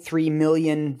 40.3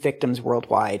 million victims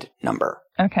worldwide number.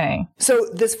 Okay. So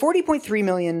this 40.3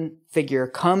 million figure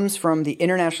comes from the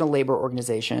International Labor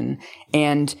Organization,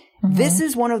 and this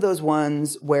is one of those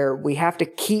ones where we have to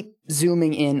keep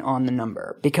zooming in on the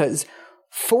number because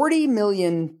 40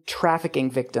 million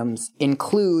trafficking victims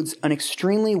includes an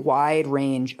extremely wide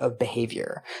range of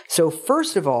behavior. So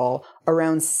first of all,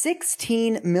 around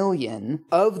 16 million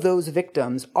of those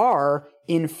victims are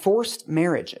in forced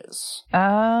marriages.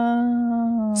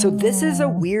 Oh. So this is a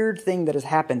weird thing that has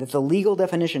happened, that the legal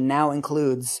definition now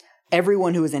includes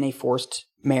everyone who is in a forced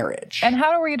marriage. And how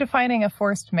are we defining a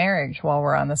forced marriage while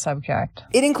we're on the subject?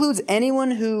 It includes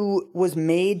anyone who was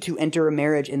made to enter a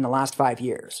marriage in the last 5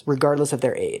 years, regardless of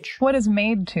their age. What does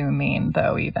made to mean,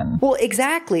 though, even? Well,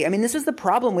 exactly. I mean, this is the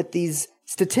problem with these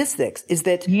statistics, is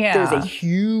that there's a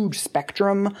huge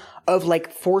spectrum of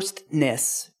like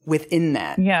forcedness within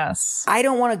that. Yes. I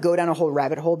don't want to go down a whole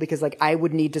rabbit hole because like I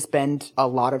would need to spend a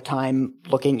lot of time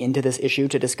looking into this issue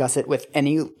to discuss it with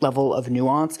any level of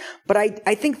nuance. But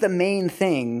I think the main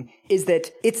thing is that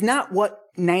it's not what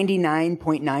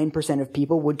 99.9% of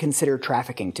people would consider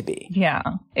trafficking to be. Yeah.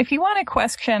 If you want to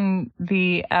question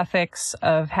the ethics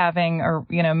of having,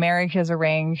 marriages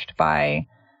arranged by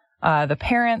the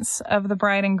parents of the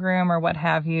bride and groom or what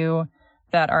have you,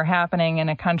 that are happening in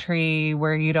a country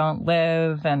where you don't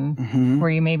live and where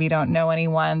you maybe don't know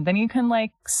anyone, then you can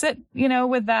like sit,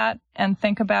 with that and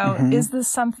think about, is this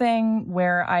something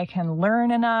where I can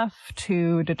learn enough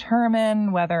to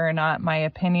determine whether or not my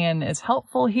opinion is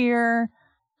helpful here?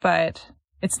 But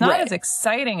it's not as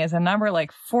exciting as a number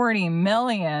like 40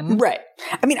 million. Right.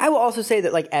 I mean, I will also say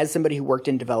that like as somebody who worked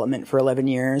in development for 11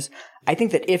 years, I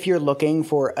think that if you're looking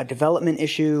for a development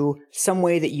issue, some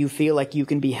way that you feel like you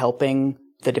can be helping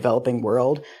the developing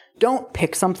world, don't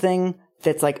pick something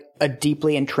that's like a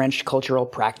deeply entrenched cultural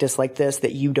practice like this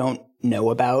that you don't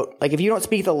know about. Like if you don't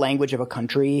speak the language of a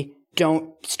country,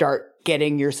 don't start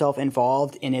getting yourself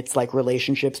involved in its like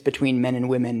relationships between men and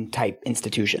women type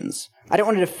institutions. I don't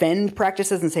want to defend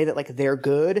practices and say that like they're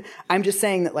good. I'm just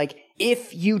saying that like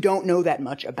if you don't know that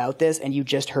much about this and you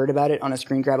just heard about it on a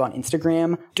screen grab on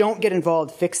Instagram, don't get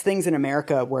involved. Fix things in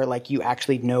America where like you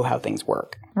actually know how things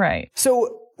work. Right.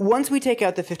 So once we take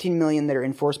out the 15 million that are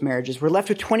in forced marriages, we're left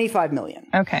with 25 million.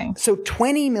 Okay. So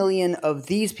 20 million of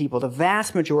these people, the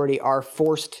vast majority, are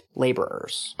forced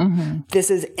laborers. This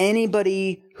is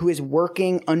anybody who is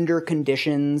working under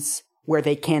conditions where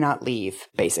they cannot leave,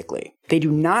 basically. They do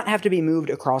not have to be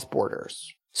moved across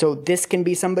borders. So this can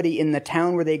be somebody in the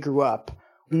town where they grew up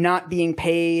not being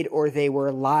paid, or they were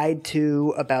lied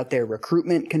to about their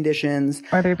recruitment conditions.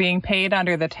 Or they're being paid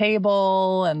under the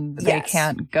table and they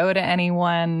can't go to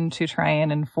anyone to try and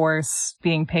enforce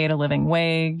being paid a living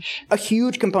wage. A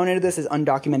huge component of this is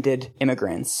undocumented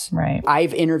immigrants. Right.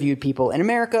 I've interviewed people in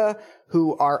America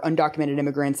who are undocumented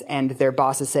immigrants and their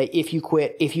bosses say, if you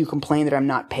quit, if you complain that I'm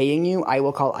not paying you, I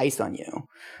will call ICE on you.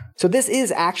 So this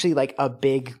is actually like a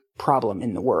big problem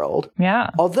in the world.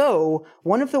 Yeah. Although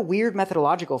one of the weird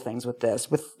methodological things with this,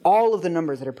 with all of the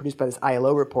numbers that are produced by this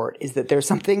ILO report, is that there's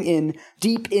something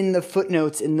deep in the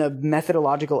footnotes, in the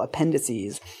methodological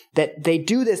appendices, that they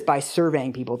do this by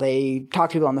surveying people. They talk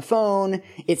to people on the phone.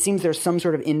 It seems there's some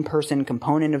sort of in-person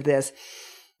component of this.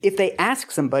 If they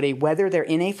ask somebody whether they're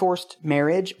in a forced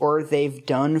marriage or they've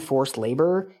done forced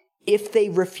labor, if they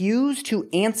refuse to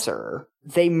answer,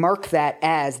 they mark that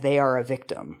as they are a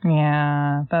victim.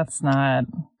 Yeah, that's not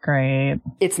great.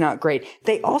 It's not great.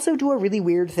 They also do a really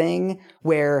weird thing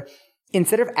where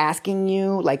instead of asking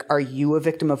you, like, are you a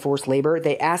victim of forced labor?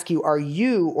 They ask you, are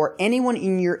you or anyone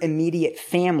in your immediate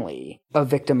family a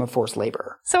victim of forced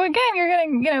labor? So again, you're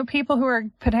getting, people who are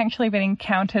potentially being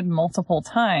counted multiple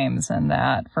times in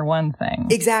that, for one thing.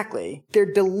 Exactly.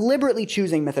 They're deliberately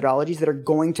choosing methodologies that are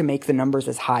going to make the numbers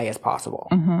as high as possible.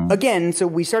 Again, so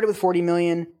we started with 40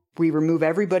 million. We remove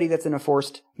everybody that's in a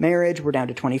forced marriage. We're down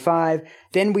to 25.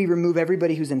 Then we remove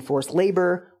everybody who's in forced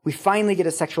labor. We finally get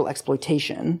a sexual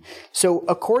exploitation. So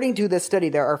according to this study,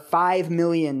 there are 5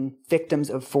 million victims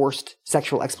of forced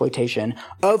sexual exploitation,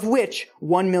 of which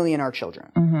 1 million are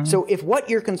children. So if what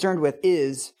you're concerned with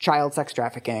is child sex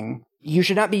trafficking, you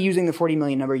should not be using the 40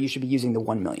 million number. You should be using the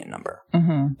 1 million number.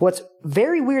 What's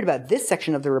very weird about this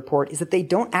section of the report is that they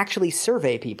don't actually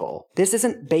survey people. This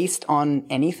isn't based on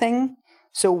anything.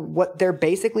 So what they're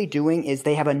basically doing is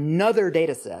they have another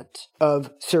data set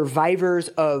of survivors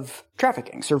of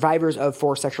trafficking, survivors of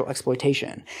forced sexual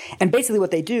exploitation. And basically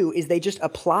what they do is they just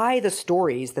apply the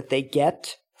stories that they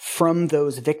get from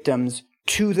those victims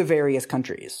to the various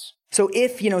countries. So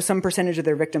if, some percentage of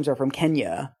their victims are from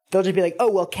Kenya, they'll just be like, oh,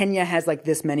 well, Kenya has like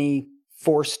this many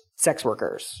forced sex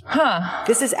workers. Huh.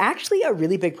 This is actually a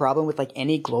really big problem with like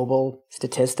any global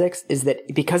statistics, is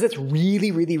that because it's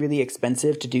really, really, really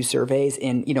expensive to do surveys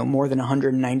in, more than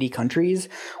 190 countries,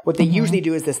 what they usually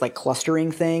do is this like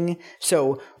clustering thing.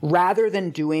 So rather than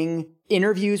doing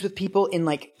interviews with people in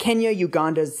like Kenya,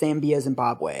 Uganda, Zambia,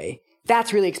 Zimbabwe,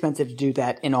 that's really expensive to do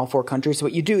that in all 4 countries. So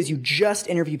what you do is you just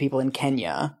interview people in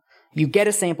Kenya. You get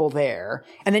a sample there,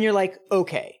 and then you're like,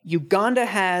 okay, Uganda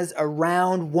has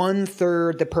around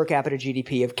 1/3 the per capita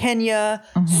GDP of Kenya,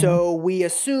 so we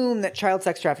assume that child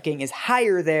sex trafficking is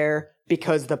higher there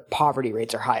because the poverty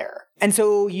rates are higher. And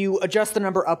so you adjust the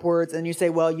number upwards, and you say,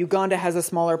 well, Uganda has a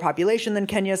smaller population than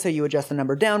Kenya, so you adjust the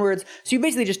number downwards. So you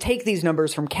basically just take these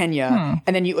numbers from Kenya,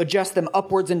 and then you adjust them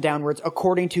upwards and downwards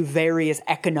according to various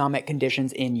economic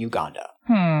conditions in Uganda.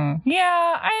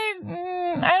 Yeah,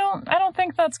 I don't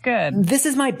think that's good. This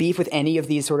is my beef with any of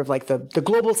these sort of like the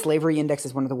global slavery index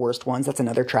is one of the worst ones. That's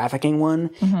another trafficking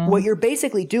one. What you're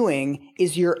basically doing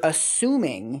is you're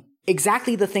assuming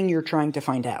exactly the thing you're trying to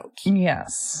find out.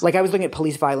 Yes. Like I was looking at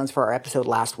police violence for our episode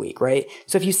last week, right?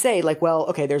 So if you say like, well,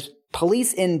 okay, there's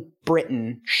police in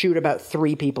Britain shoot about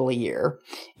 3 people a year,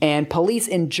 and police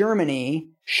in Germany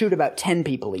shoot about 10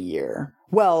 people a year.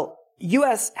 Well,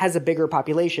 US has a bigger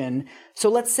population, so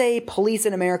let's say police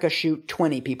in America shoot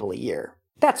 20 people a year.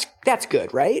 That's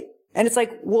good, right? And it's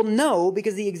like, well, no,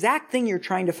 because the exact thing you're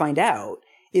trying to find out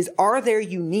is, are there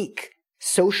unique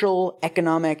social,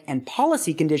 economic, and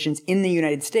policy conditions in the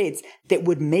United States that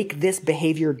would make this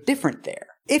behavior different there?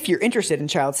 If you're interested in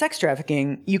child sex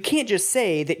trafficking, you can't just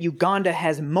say that Uganda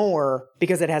has more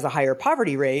because it has a higher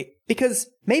poverty rate, because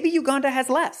maybe Uganda has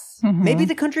less. Maybe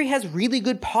the country has really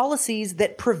good policies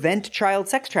that prevent child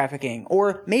sex trafficking,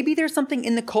 or maybe there's something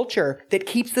in the culture that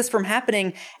keeps this from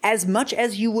happening as much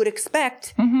as you would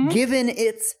expect, given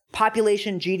its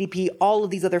population, GDP, all of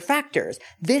these other factors.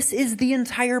 This is the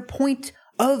entire point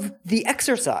of the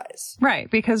exercise. Right,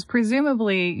 because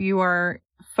presumably you are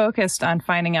focused on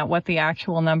finding out what the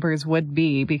actual numbers would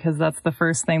be, because that's the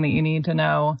first thing that you need to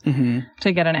know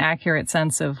to get an accurate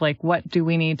sense of like, what do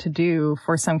we need to do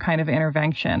for some kind of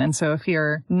intervention? And so if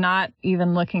you're not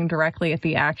even looking directly at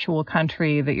the actual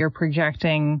country that you're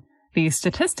projecting these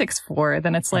statistics for,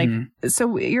 then it's like,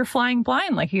 so you're flying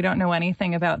blind. Like you don't know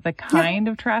anything about the kind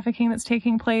of trafficking that's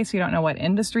taking place. You don't know what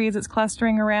industries it's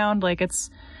clustering around. Like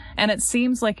and it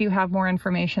seems like you have more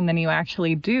information than you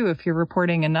actually do if you're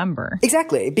reporting a number.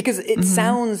 Exactly, because it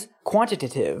sounds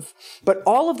quantitative, but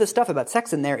all of the stuff about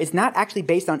sex in there is not actually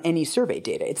based on any survey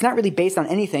data. It's not really based on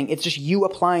anything. It's just you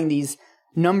applying these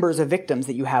numbers of victims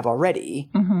that you have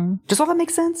already. Does all that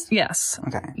make sense? Yes.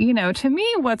 Okay. To me,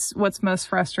 what's most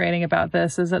frustrating about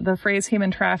this is that the phrase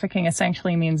human trafficking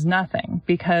essentially means nothing,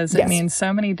 because it means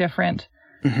so many different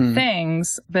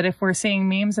things. But if we're seeing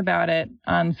memes about it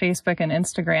on Facebook and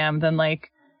Instagram, then like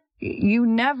you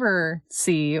never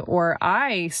see, or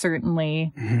I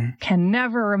certainly can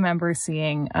never remember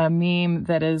seeing a meme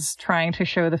that is trying to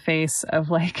show the face of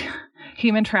like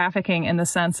human trafficking in the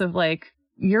sense of like,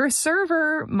 your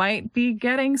server might be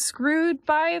getting screwed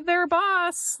by their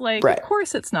boss. Like, of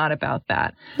course it's not about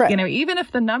that. Even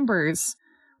if the numbers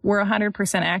were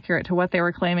 100% accurate to what they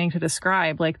were claiming to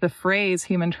describe, like the phrase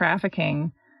human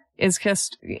trafficking is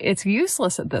just, it's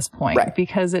useless at this point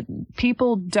because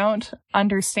people don't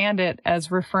understand it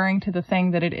as referring to the thing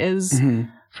that it is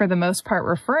for the most part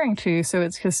referring to. So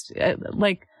it's just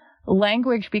like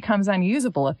language becomes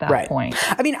unusable at that point.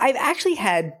 I mean, I've actually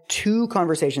had 2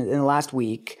 conversations in the last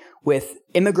week with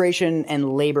immigration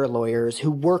and labor lawyers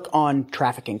who work on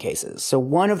trafficking cases. So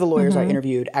one of the lawyers I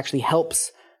interviewed actually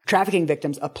helps trafficking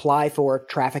victims apply for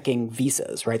trafficking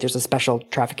visas, right? There's a special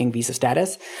trafficking visa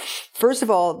status. First of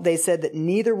all, they said that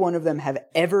neither one of them have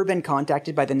ever been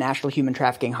contacted by the National Human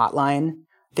Trafficking Hotline.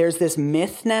 There's this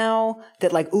myth now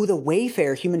that like, the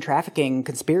Wayfair human trafficking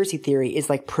conspiracy theory is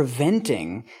like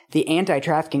preventing the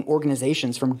anti-trafficking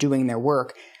organizations from doing their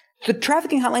work. The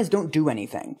trafficking hotlines don't do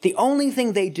anything. The only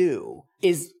thing they do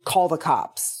is call the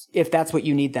cops if that's what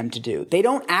you need them to do. They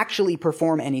don't actually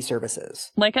perform any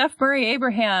services. Like F. Murray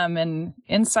Abraham and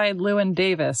Inside Llewyn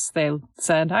Davis, they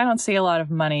said, I don't see a lot of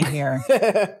money here.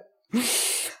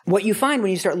 What you find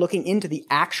when you start looking into the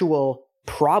actual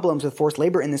problems with forced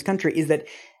labor in this country is that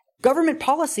government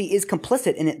policy is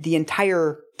complicit in it the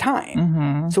entire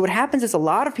time. So what happens is a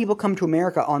lot of people come to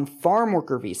America on farm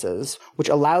worker visas, which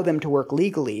allow them to work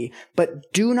legally,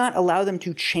 but do not allow them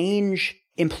to change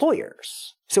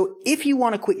employers. So if you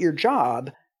want to quit your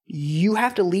job, you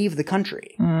have to leave the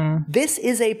country. This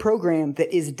is a program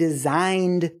that is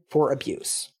designed for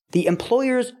abuse. The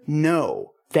employers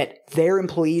know that their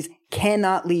employees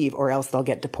cannot leave or else they'll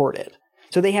get deported.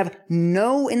 So they have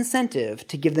no incentive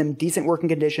to give them decent working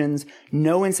conditions,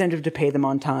 no incentive to pay them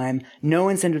on time, no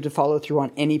incentive to follow through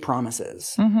on any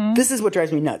promises. This is what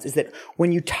drives me nuts, is that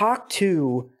when you talk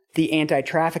to the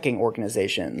anti-trafficking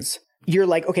organizations, you're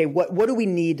like, okay, what do we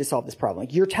need to solve this problem?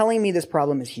 Like, you're telling me this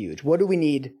problem is huge. What do we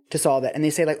need to solve it? And they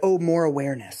say like, oh, more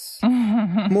awareness.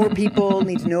 More people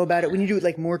need to know about it. We need to do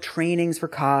like more trainings for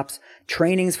cops,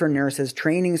 trainings for nurses,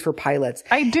 trainings for pilots.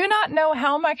 I do not know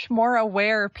how much more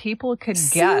aware people could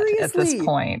get at this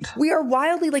point. We are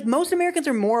wildly, like, most Americans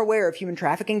are more aware of human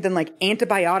trafficking than like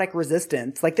antibiotic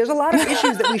resistance. Like, there's a lot of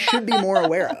issues that we should be more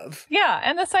aware of. Yeah.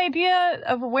 And this idea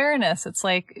of awareness, it's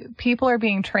like people are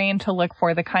being trained to look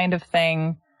for the kind of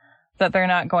thing that they're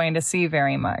not going to see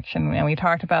very much. And we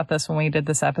talked about this when we did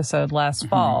this episode last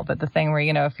fall, but the thing where,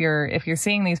 you know, if you're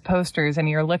seeing these posters and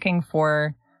you're looking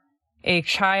for a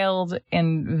child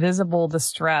in visible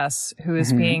distress who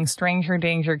is being stranger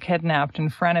danger kidnapped in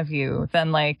front of you,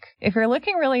 then like, if you're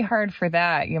looking really hard for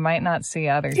that, you might not see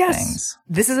other things.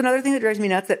 This is another thing that drives me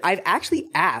nuts, that I've actually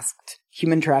asked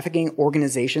human trafficking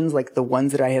organizations, like the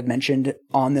ones that I have mentioned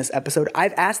on this episode.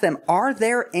 I've asked them, are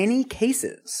there any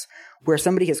cases where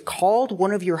somebody has called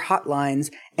one of your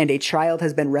hotlines and a child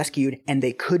has been rescued and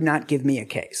they could not give me a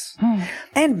case?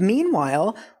 And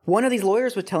meanwhile, one of these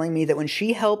lawyers was telling me that when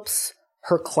she helps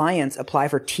her clients apply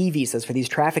for T visas, for these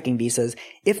trafficking visas,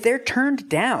 if they're turned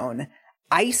down,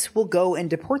 ICE will go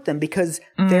and deport them because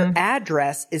their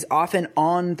address is often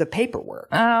on the paperwork.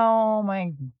 Oh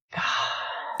my God.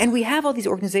 And we have all these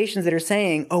organizations that are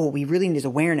saying, oh, we really need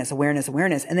awareness.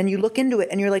 And then you look into it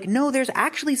and you're like, no, there's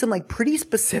actually some like pretty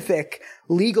specific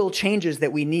legal changes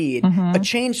that we need. A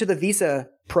change to the visa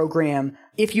program.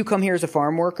 If you come here as a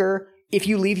farm worker, if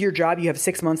you leave your job, you have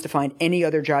 6 months to find any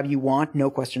other job you want, no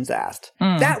questions asked.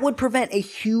 That would prevent a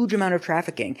huge amount of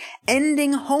trafficking.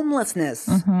 Ending homelessness.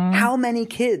 How many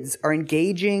kids are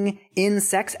engaging in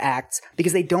sex acts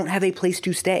because they don't have a place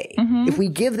to stay? If we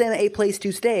give them a place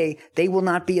to stay, they will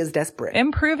not be as desperate.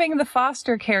 Improving the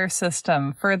foster care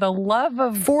system, for the love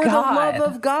of God. For the love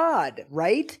of God,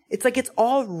 right? It's like it's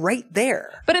all right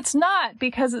there. But it's not,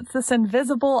 because it's this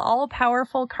invisible,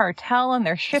 all-powerful cartel, and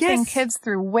they're shipping kids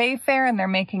through Wayfair, and they're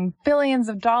making billions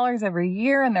of dollars every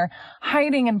year, and they're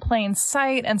hiding in plain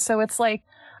sight. And so it's like,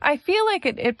 I feel like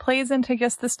it plays into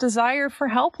just this desire for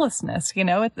helplessness. You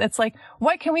know, it's like,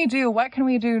 what can we do? What can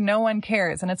we do? No one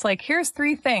cares. And it's like, here's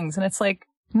 3 things. And it's like,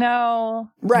 no,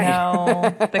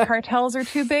 no, the cartels are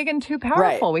too big and too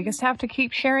powerful. We just have to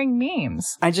keep sharing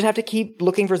memes. I just have to keep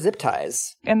looking for zip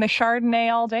ties. And the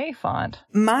Chardonnay all day font.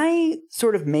 My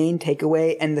sort of main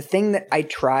takeaway, and the thing that I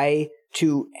try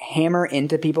to hammer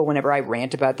into people whenever I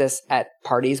rant about this at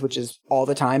parties, which is all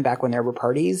the time back when there were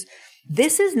parties,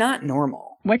 this is not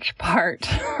normal. Which part?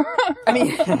 I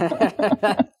mean,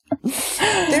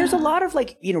 there's a lot of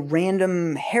like, you know,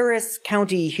 random Harris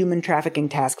County Human Trafficking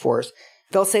Task Force.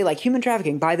 They'll say like human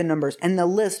trafficking by the numbers, and they'll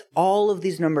list all of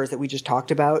these numbers that we just talked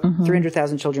about.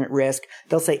 300,000 children at risk.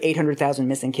 They'll say 800,000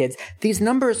 missing kids. These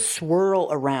numbers swirl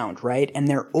around, right? And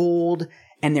they're old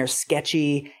and they're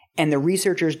sketchy, and the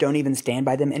researchers don't even stand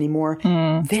by them anymore.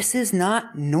 This is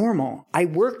not normal. I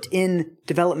worked in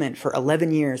development for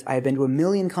 11 years. I've been to 1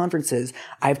 million conferences.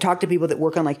 I've talked to people that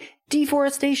work on like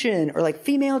deforestation or like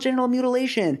female genital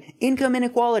mutilation, income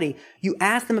inequality. You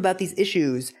ask them about these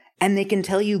issues and they can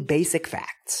tell you basic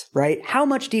facts, right? How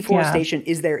much deforestation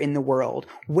is there in the world?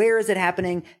 Where is it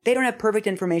happening? They don't have perfect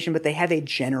information, but they have a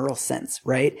general sense,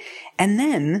 right? And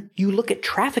then you look at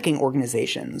trafficking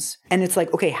organizations and it's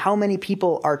like, okay, how many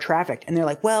people are trafficked? And they're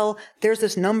like, well, there's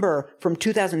this number from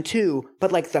 2002,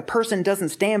 but like the person doesn't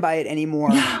stand by it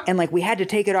anymore. And like we had to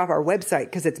take it off our website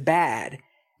because it's bad.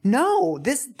 No,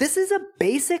 this is a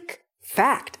basic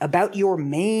fact about your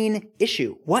main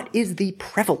issue. What is the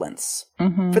prevalence?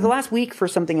 For the last week, for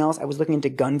something else, I was looking into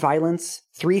gun violence.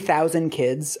 3,000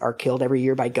 kids are killed every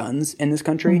year by guns in this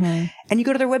country. And you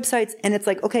go to their websites and it's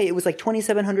like, okay, it was like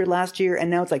 2,700 last year and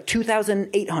now it's like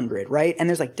 2,800, right? And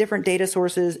there's like different data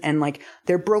sources and like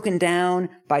they're broken down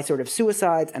by sort of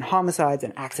suicides and homicides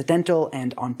and accidental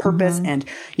and on purpose. And,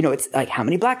 you know, it's like how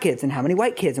many black kids and how many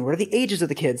white kids and what are the ages of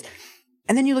the kids?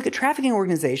 And then you look at trafficking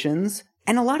organizations.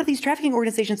 And a lot of these trafficking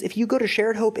organizations, if you go to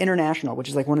Shared Hope International, which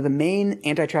is like one of the main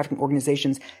anti-trafficking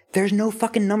organizations, there's no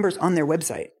fucking numbers on their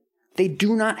website. They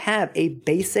do not have a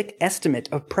basic estimate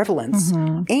of prevalence.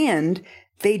 And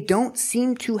they don't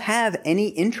seem to have any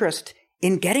interest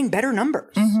in getting better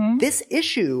numbers. This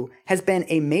issue has been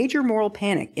a major moral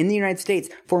panic in the United States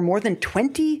for more than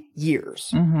 20 years.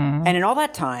 And in all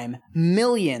that time,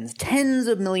 millions, tens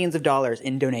of millions of dollars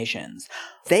in donations.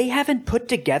 They haven't put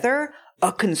together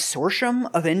a consortium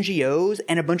of NGOs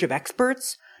and a bunch of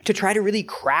experts to try to really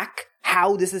crack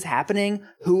how this is happening,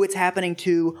 who it's happening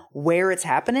to, where it's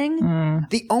happening.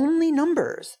 The only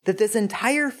numbers that this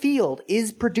entire field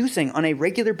is producing on a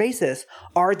regular basis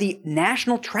are the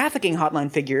national trafficking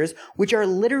hotline figures, which are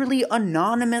literally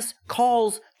anonymous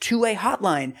calls to a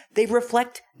hotline. They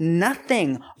reflect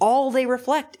nothing. All they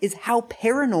reflect is how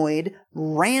paranoid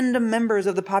random members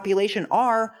of the population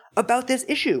are about this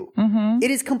issue. It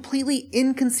is completely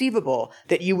inconceivable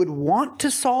that you would want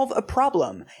to solve a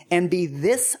problem and be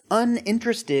this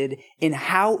uninterested in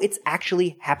how it's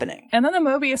actually happening. And then the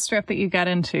Mobius strip that you get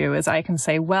into is I can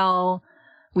say, well,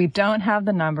 we don't have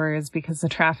the numbers because the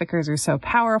traffickers are so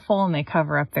powerful and they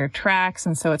cover up their tracks.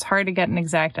 And so it's hard to get an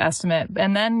exact estimate.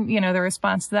 And then, you know, the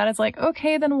response to that is like,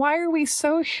 okay, then why are we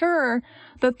so sure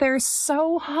that they're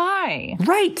so high?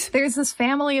 Right. There's this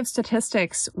family of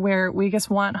statistics where we just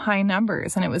want high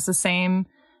numbers. And it was the same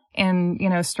in, you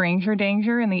know, Stranger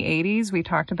Danger in the 80s. We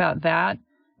talked about that.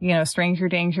 You know, Stranger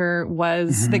Danger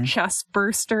was the chest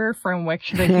burster from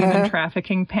which the human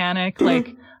trafficking panic,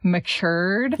 like,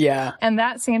 matured. Yeah. And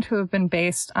that seemed to have been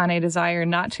based on a desire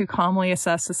not to calmly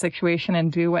assess the situation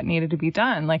and do what needed to be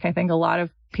done. Like, I think a lot of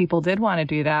people did want to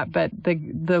do that, but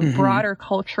the broader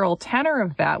cultural tenor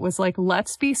of that was like,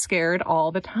 let's be scared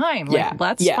all the time. Like,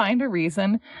 let's find a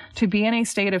reason to be in a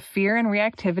state of fear and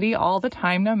reactivity all the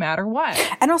time, no matter what.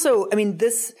 And also, I mean,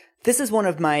 this is one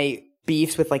of my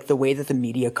beefs with like the way that the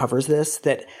media covers this,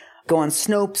 that go on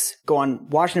Snopes, go on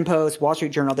Washington Post, Wall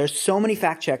Street Journal. There's so many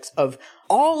fact checks of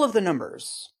all of the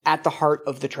numbers at the heart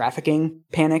of the trafficking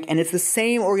panic. And it's the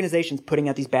same organizations putting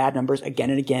out these bad numbers again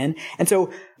and again. And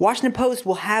so Washington Post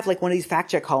will have like one of these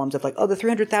fact check columns of like, oh, the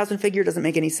 300,000 figure doesn't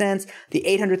make any sense. The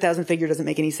 800,000 figure doesn't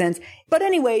make any sense. But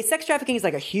anyway, sex trafficking is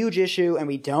like a huge issue and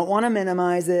we don't want to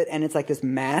minimize it. And it's like this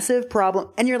massive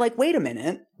problem. And you're like, wait a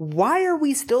minute. Why are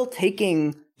we still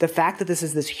taking the fact that this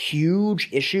is this huge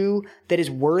issue that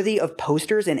is worthy of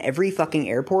posters in every fucking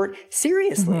airport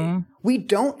seriously? We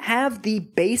don't have the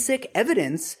basic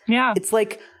evidence. Yeah. It's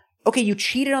like, okay, you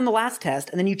cheated on the last test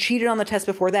and then you cheated on the test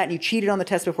before that and you cheated on the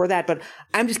test before that, but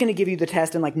I'm just going to give you the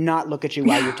test and like not look at you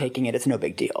while you're taking it. It's no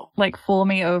big deal. Like fool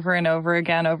me over and over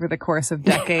again over the course of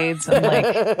decades and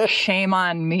like shame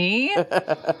on me.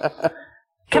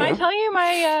 Can I tell you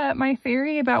my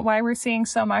theory about why we're seeing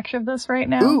so much of this right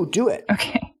now? Ooh, do it.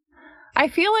 Okay. I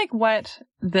feel like what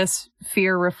this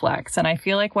fear reflects, and I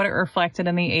feel like what it reflected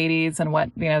in the 80s and what,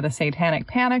 you know, the satanic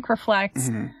panic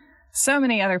reflects, so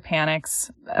many other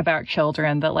panics about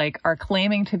children that like are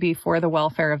claiming to be for the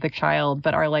welfare of the child,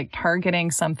 but are like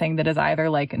targeting something that is either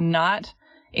like not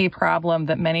a problem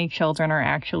that many children are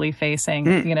actually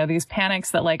facing. You know, these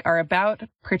panics that like are about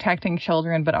protecting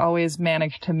children, but always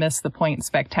manage to miss the point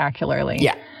spectacularly.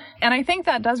 Yeah. And I think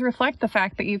that does reflect the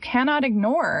fact that you cannot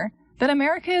ignore that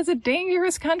America is a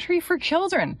dangerous country for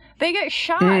children. They get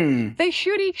shot. They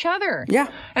shoot each other. Yeah.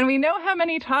 And we know how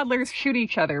many toddlers shoot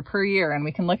each other per year, and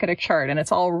we can look at a chart, and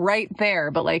it's all right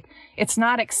there. But, like, it's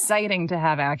not exciting to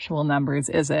have actual numbers,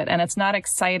 is it? And it's not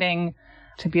exciting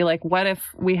to be like, what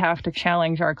if we have to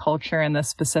challenge our culture in this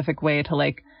specific way to,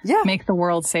 like, make the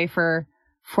world safer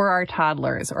for our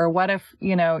toddlers? Or what if,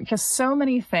 you know, just so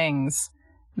many things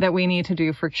that we need to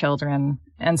do for children.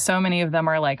 And so many of them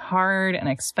are like hard and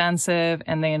expensive,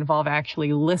 and they involve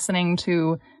actually listening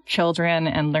to children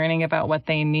and learning about what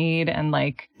they need and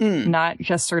like not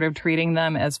just sort of treating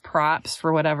them as props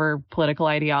for whatever political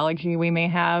ideology we may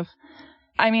have.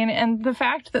 I mean, and the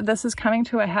fact that this is coming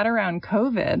to a head around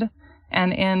COVID,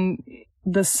 and in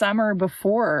the summer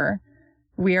before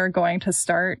we are going to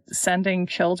start sending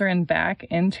children back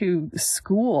into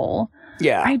school.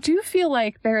 Yeah. I do feel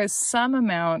like there is some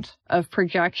amount of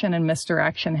projection and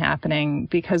misdirection happening,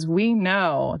 because we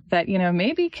know that, you know,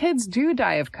 maybe kids do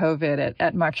die of COVID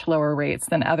at much lower rates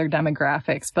than other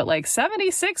demographics, but like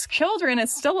 76 children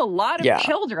is still a lot of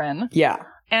children. Yeah.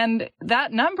 And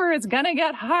that number is going to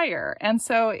get higher. And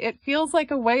so it feels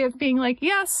like a way of being like,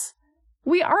 yes,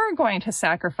 we are going to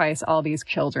sacrifice all these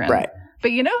children. Right.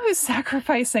 But you know who's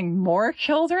sacrificing more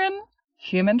children?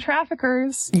 Human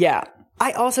traffickers. Yeah.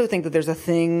 I also think that there's a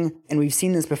thing, and we've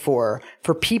seen this before,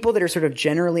 for people that are sort of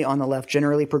generally on the left,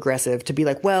 generally progressive, to be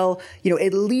like, well, you know,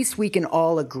 at least we can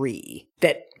all agree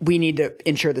that we need to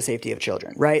ensure the safety of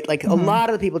children, right? Like a lot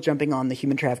of the people jumping on the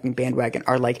human trafficking bandwagon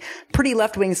are like pretty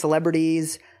left-wing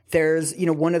celebrities. There's, you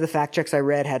know, one of the fact checks I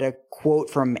read had a quote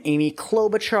from Amy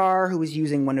Klobuchar, who was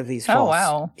using one of these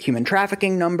false human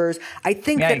trafficking numbers. I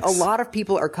think that a lot of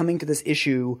people are coming to this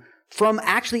issue from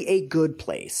actually a good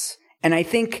place. And I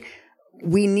think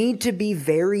we need to be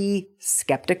very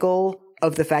skeptical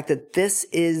of the fact that this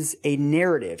is a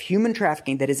narrative, human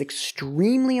trafficking, that is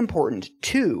extremely important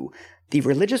to the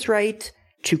religious right,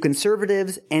 to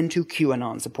conservatives, and to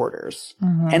QAnon supporters.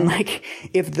 Mm-hmm. And like,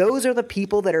 if those are the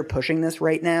people that are pushing this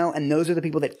right now, and those are the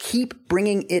people that keep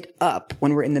bringing it up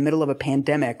when we're in the middle of a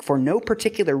pandemic for no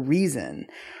particular reason,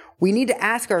 we need to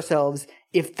ask ourselves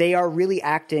if they are really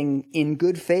acting in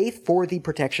good faith for the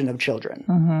protection of children.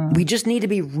 Mm-hmm. We just need to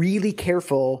be really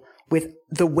careful with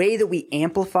the way that we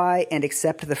amplify and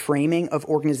accept the framing of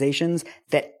organizations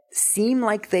that seem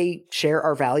like they share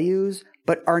our values,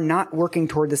 but are not working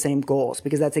toward the same goals,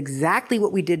 because that's exactly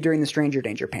what we did during the stranger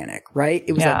danger panic, right?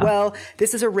 It was like, well,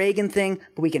 this is a Reagan thing,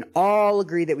 but we can all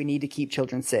agree that we need to keep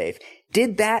children safe.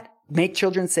 Did that make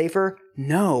children safer?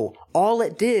 No. All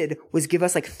it did was give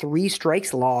us like 3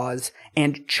 strikes laws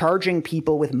and charging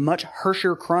people with much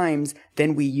harsher crimes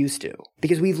than we used to.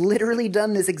 Because we've literally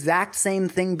done this exact same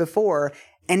thing before,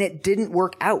 and it didn't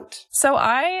work out. So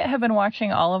I have been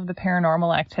watching all of the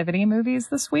Paranormal Activity movies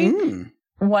this week.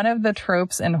 One of the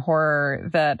tropes in horror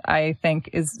that I think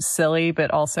is silly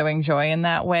but also enjoy in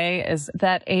that way is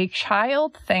that a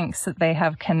child thinks that they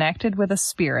have connected with a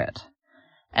spirit.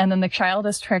 And then the child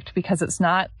is tricked because it's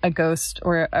not a ghost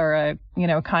or a,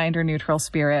 kind or neutral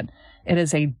spirit. It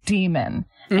is a demon.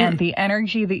 And the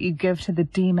energy that you give to the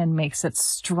demon makes it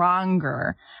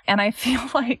stronger. And I feel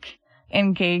like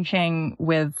engaging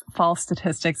with false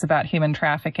statistics about human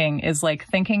trafficking is like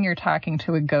thinking you're talking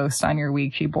to a ghost on your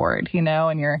Ouija board,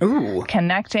 and you're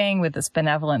connecting with this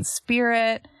benevolent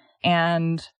spirit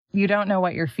and you don't know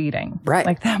what you're feeding. Right.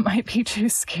 Like that might be too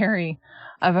scary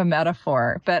of a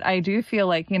metaphor. But I do feel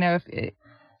like,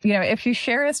 if you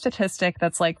share a statistic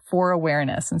that's like for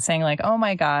awareness and saying like, oh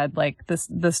my God, like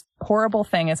this horrible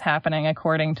thing is happening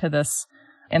according to this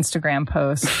Instagram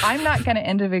post, I'm not going to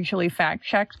individually fact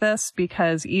check this,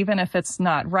 because even if it's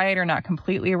not right or not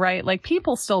completely right, like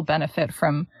people still benefit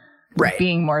from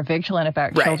being more vigilant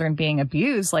about children being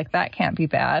abused. Like that can't be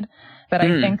bad. But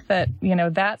I think that,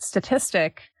 that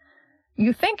statistic,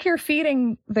 you think you're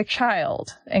feeding the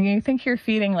child and you think you're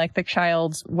feeding like the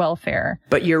child's welfare.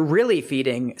 But you're really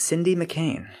feeding Cindy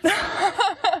McCain.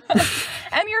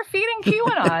 And you're feeding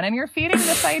QAnon and you're feeding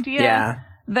this idea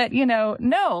that,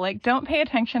 no, like don't pay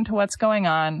attention to what's going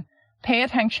on. Pay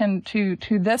attention to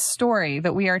this story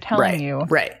that we are telling you.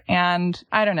 Right. And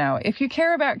I don't know, if you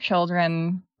care about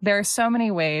children, there are so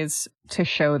many ways to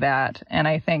show that. And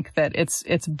I think that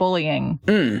it's bullying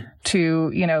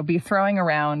to, be throwing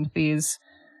around these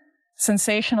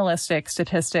sensationalistic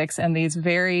statistics and these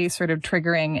very sort of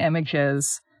triggering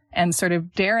images and sort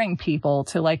of daring people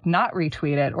to like not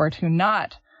retweet it or to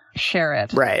not share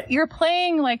it. Right. You're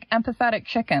playing like empathetic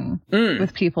chicken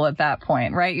with people at that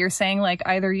point, right? You're saying like,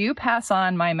 either you pass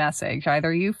on my message,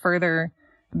 either you further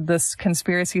this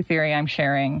conspiracy theory I'm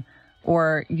sharing,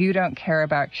 or you don't care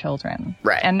about children.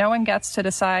 Right. And no one gets to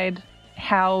decide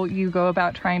how you go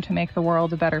about trying to make the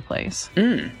world a better place.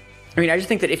 I mean, I just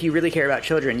think that if you really care about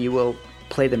children, you will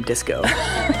play them disco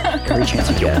every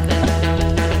chance you get.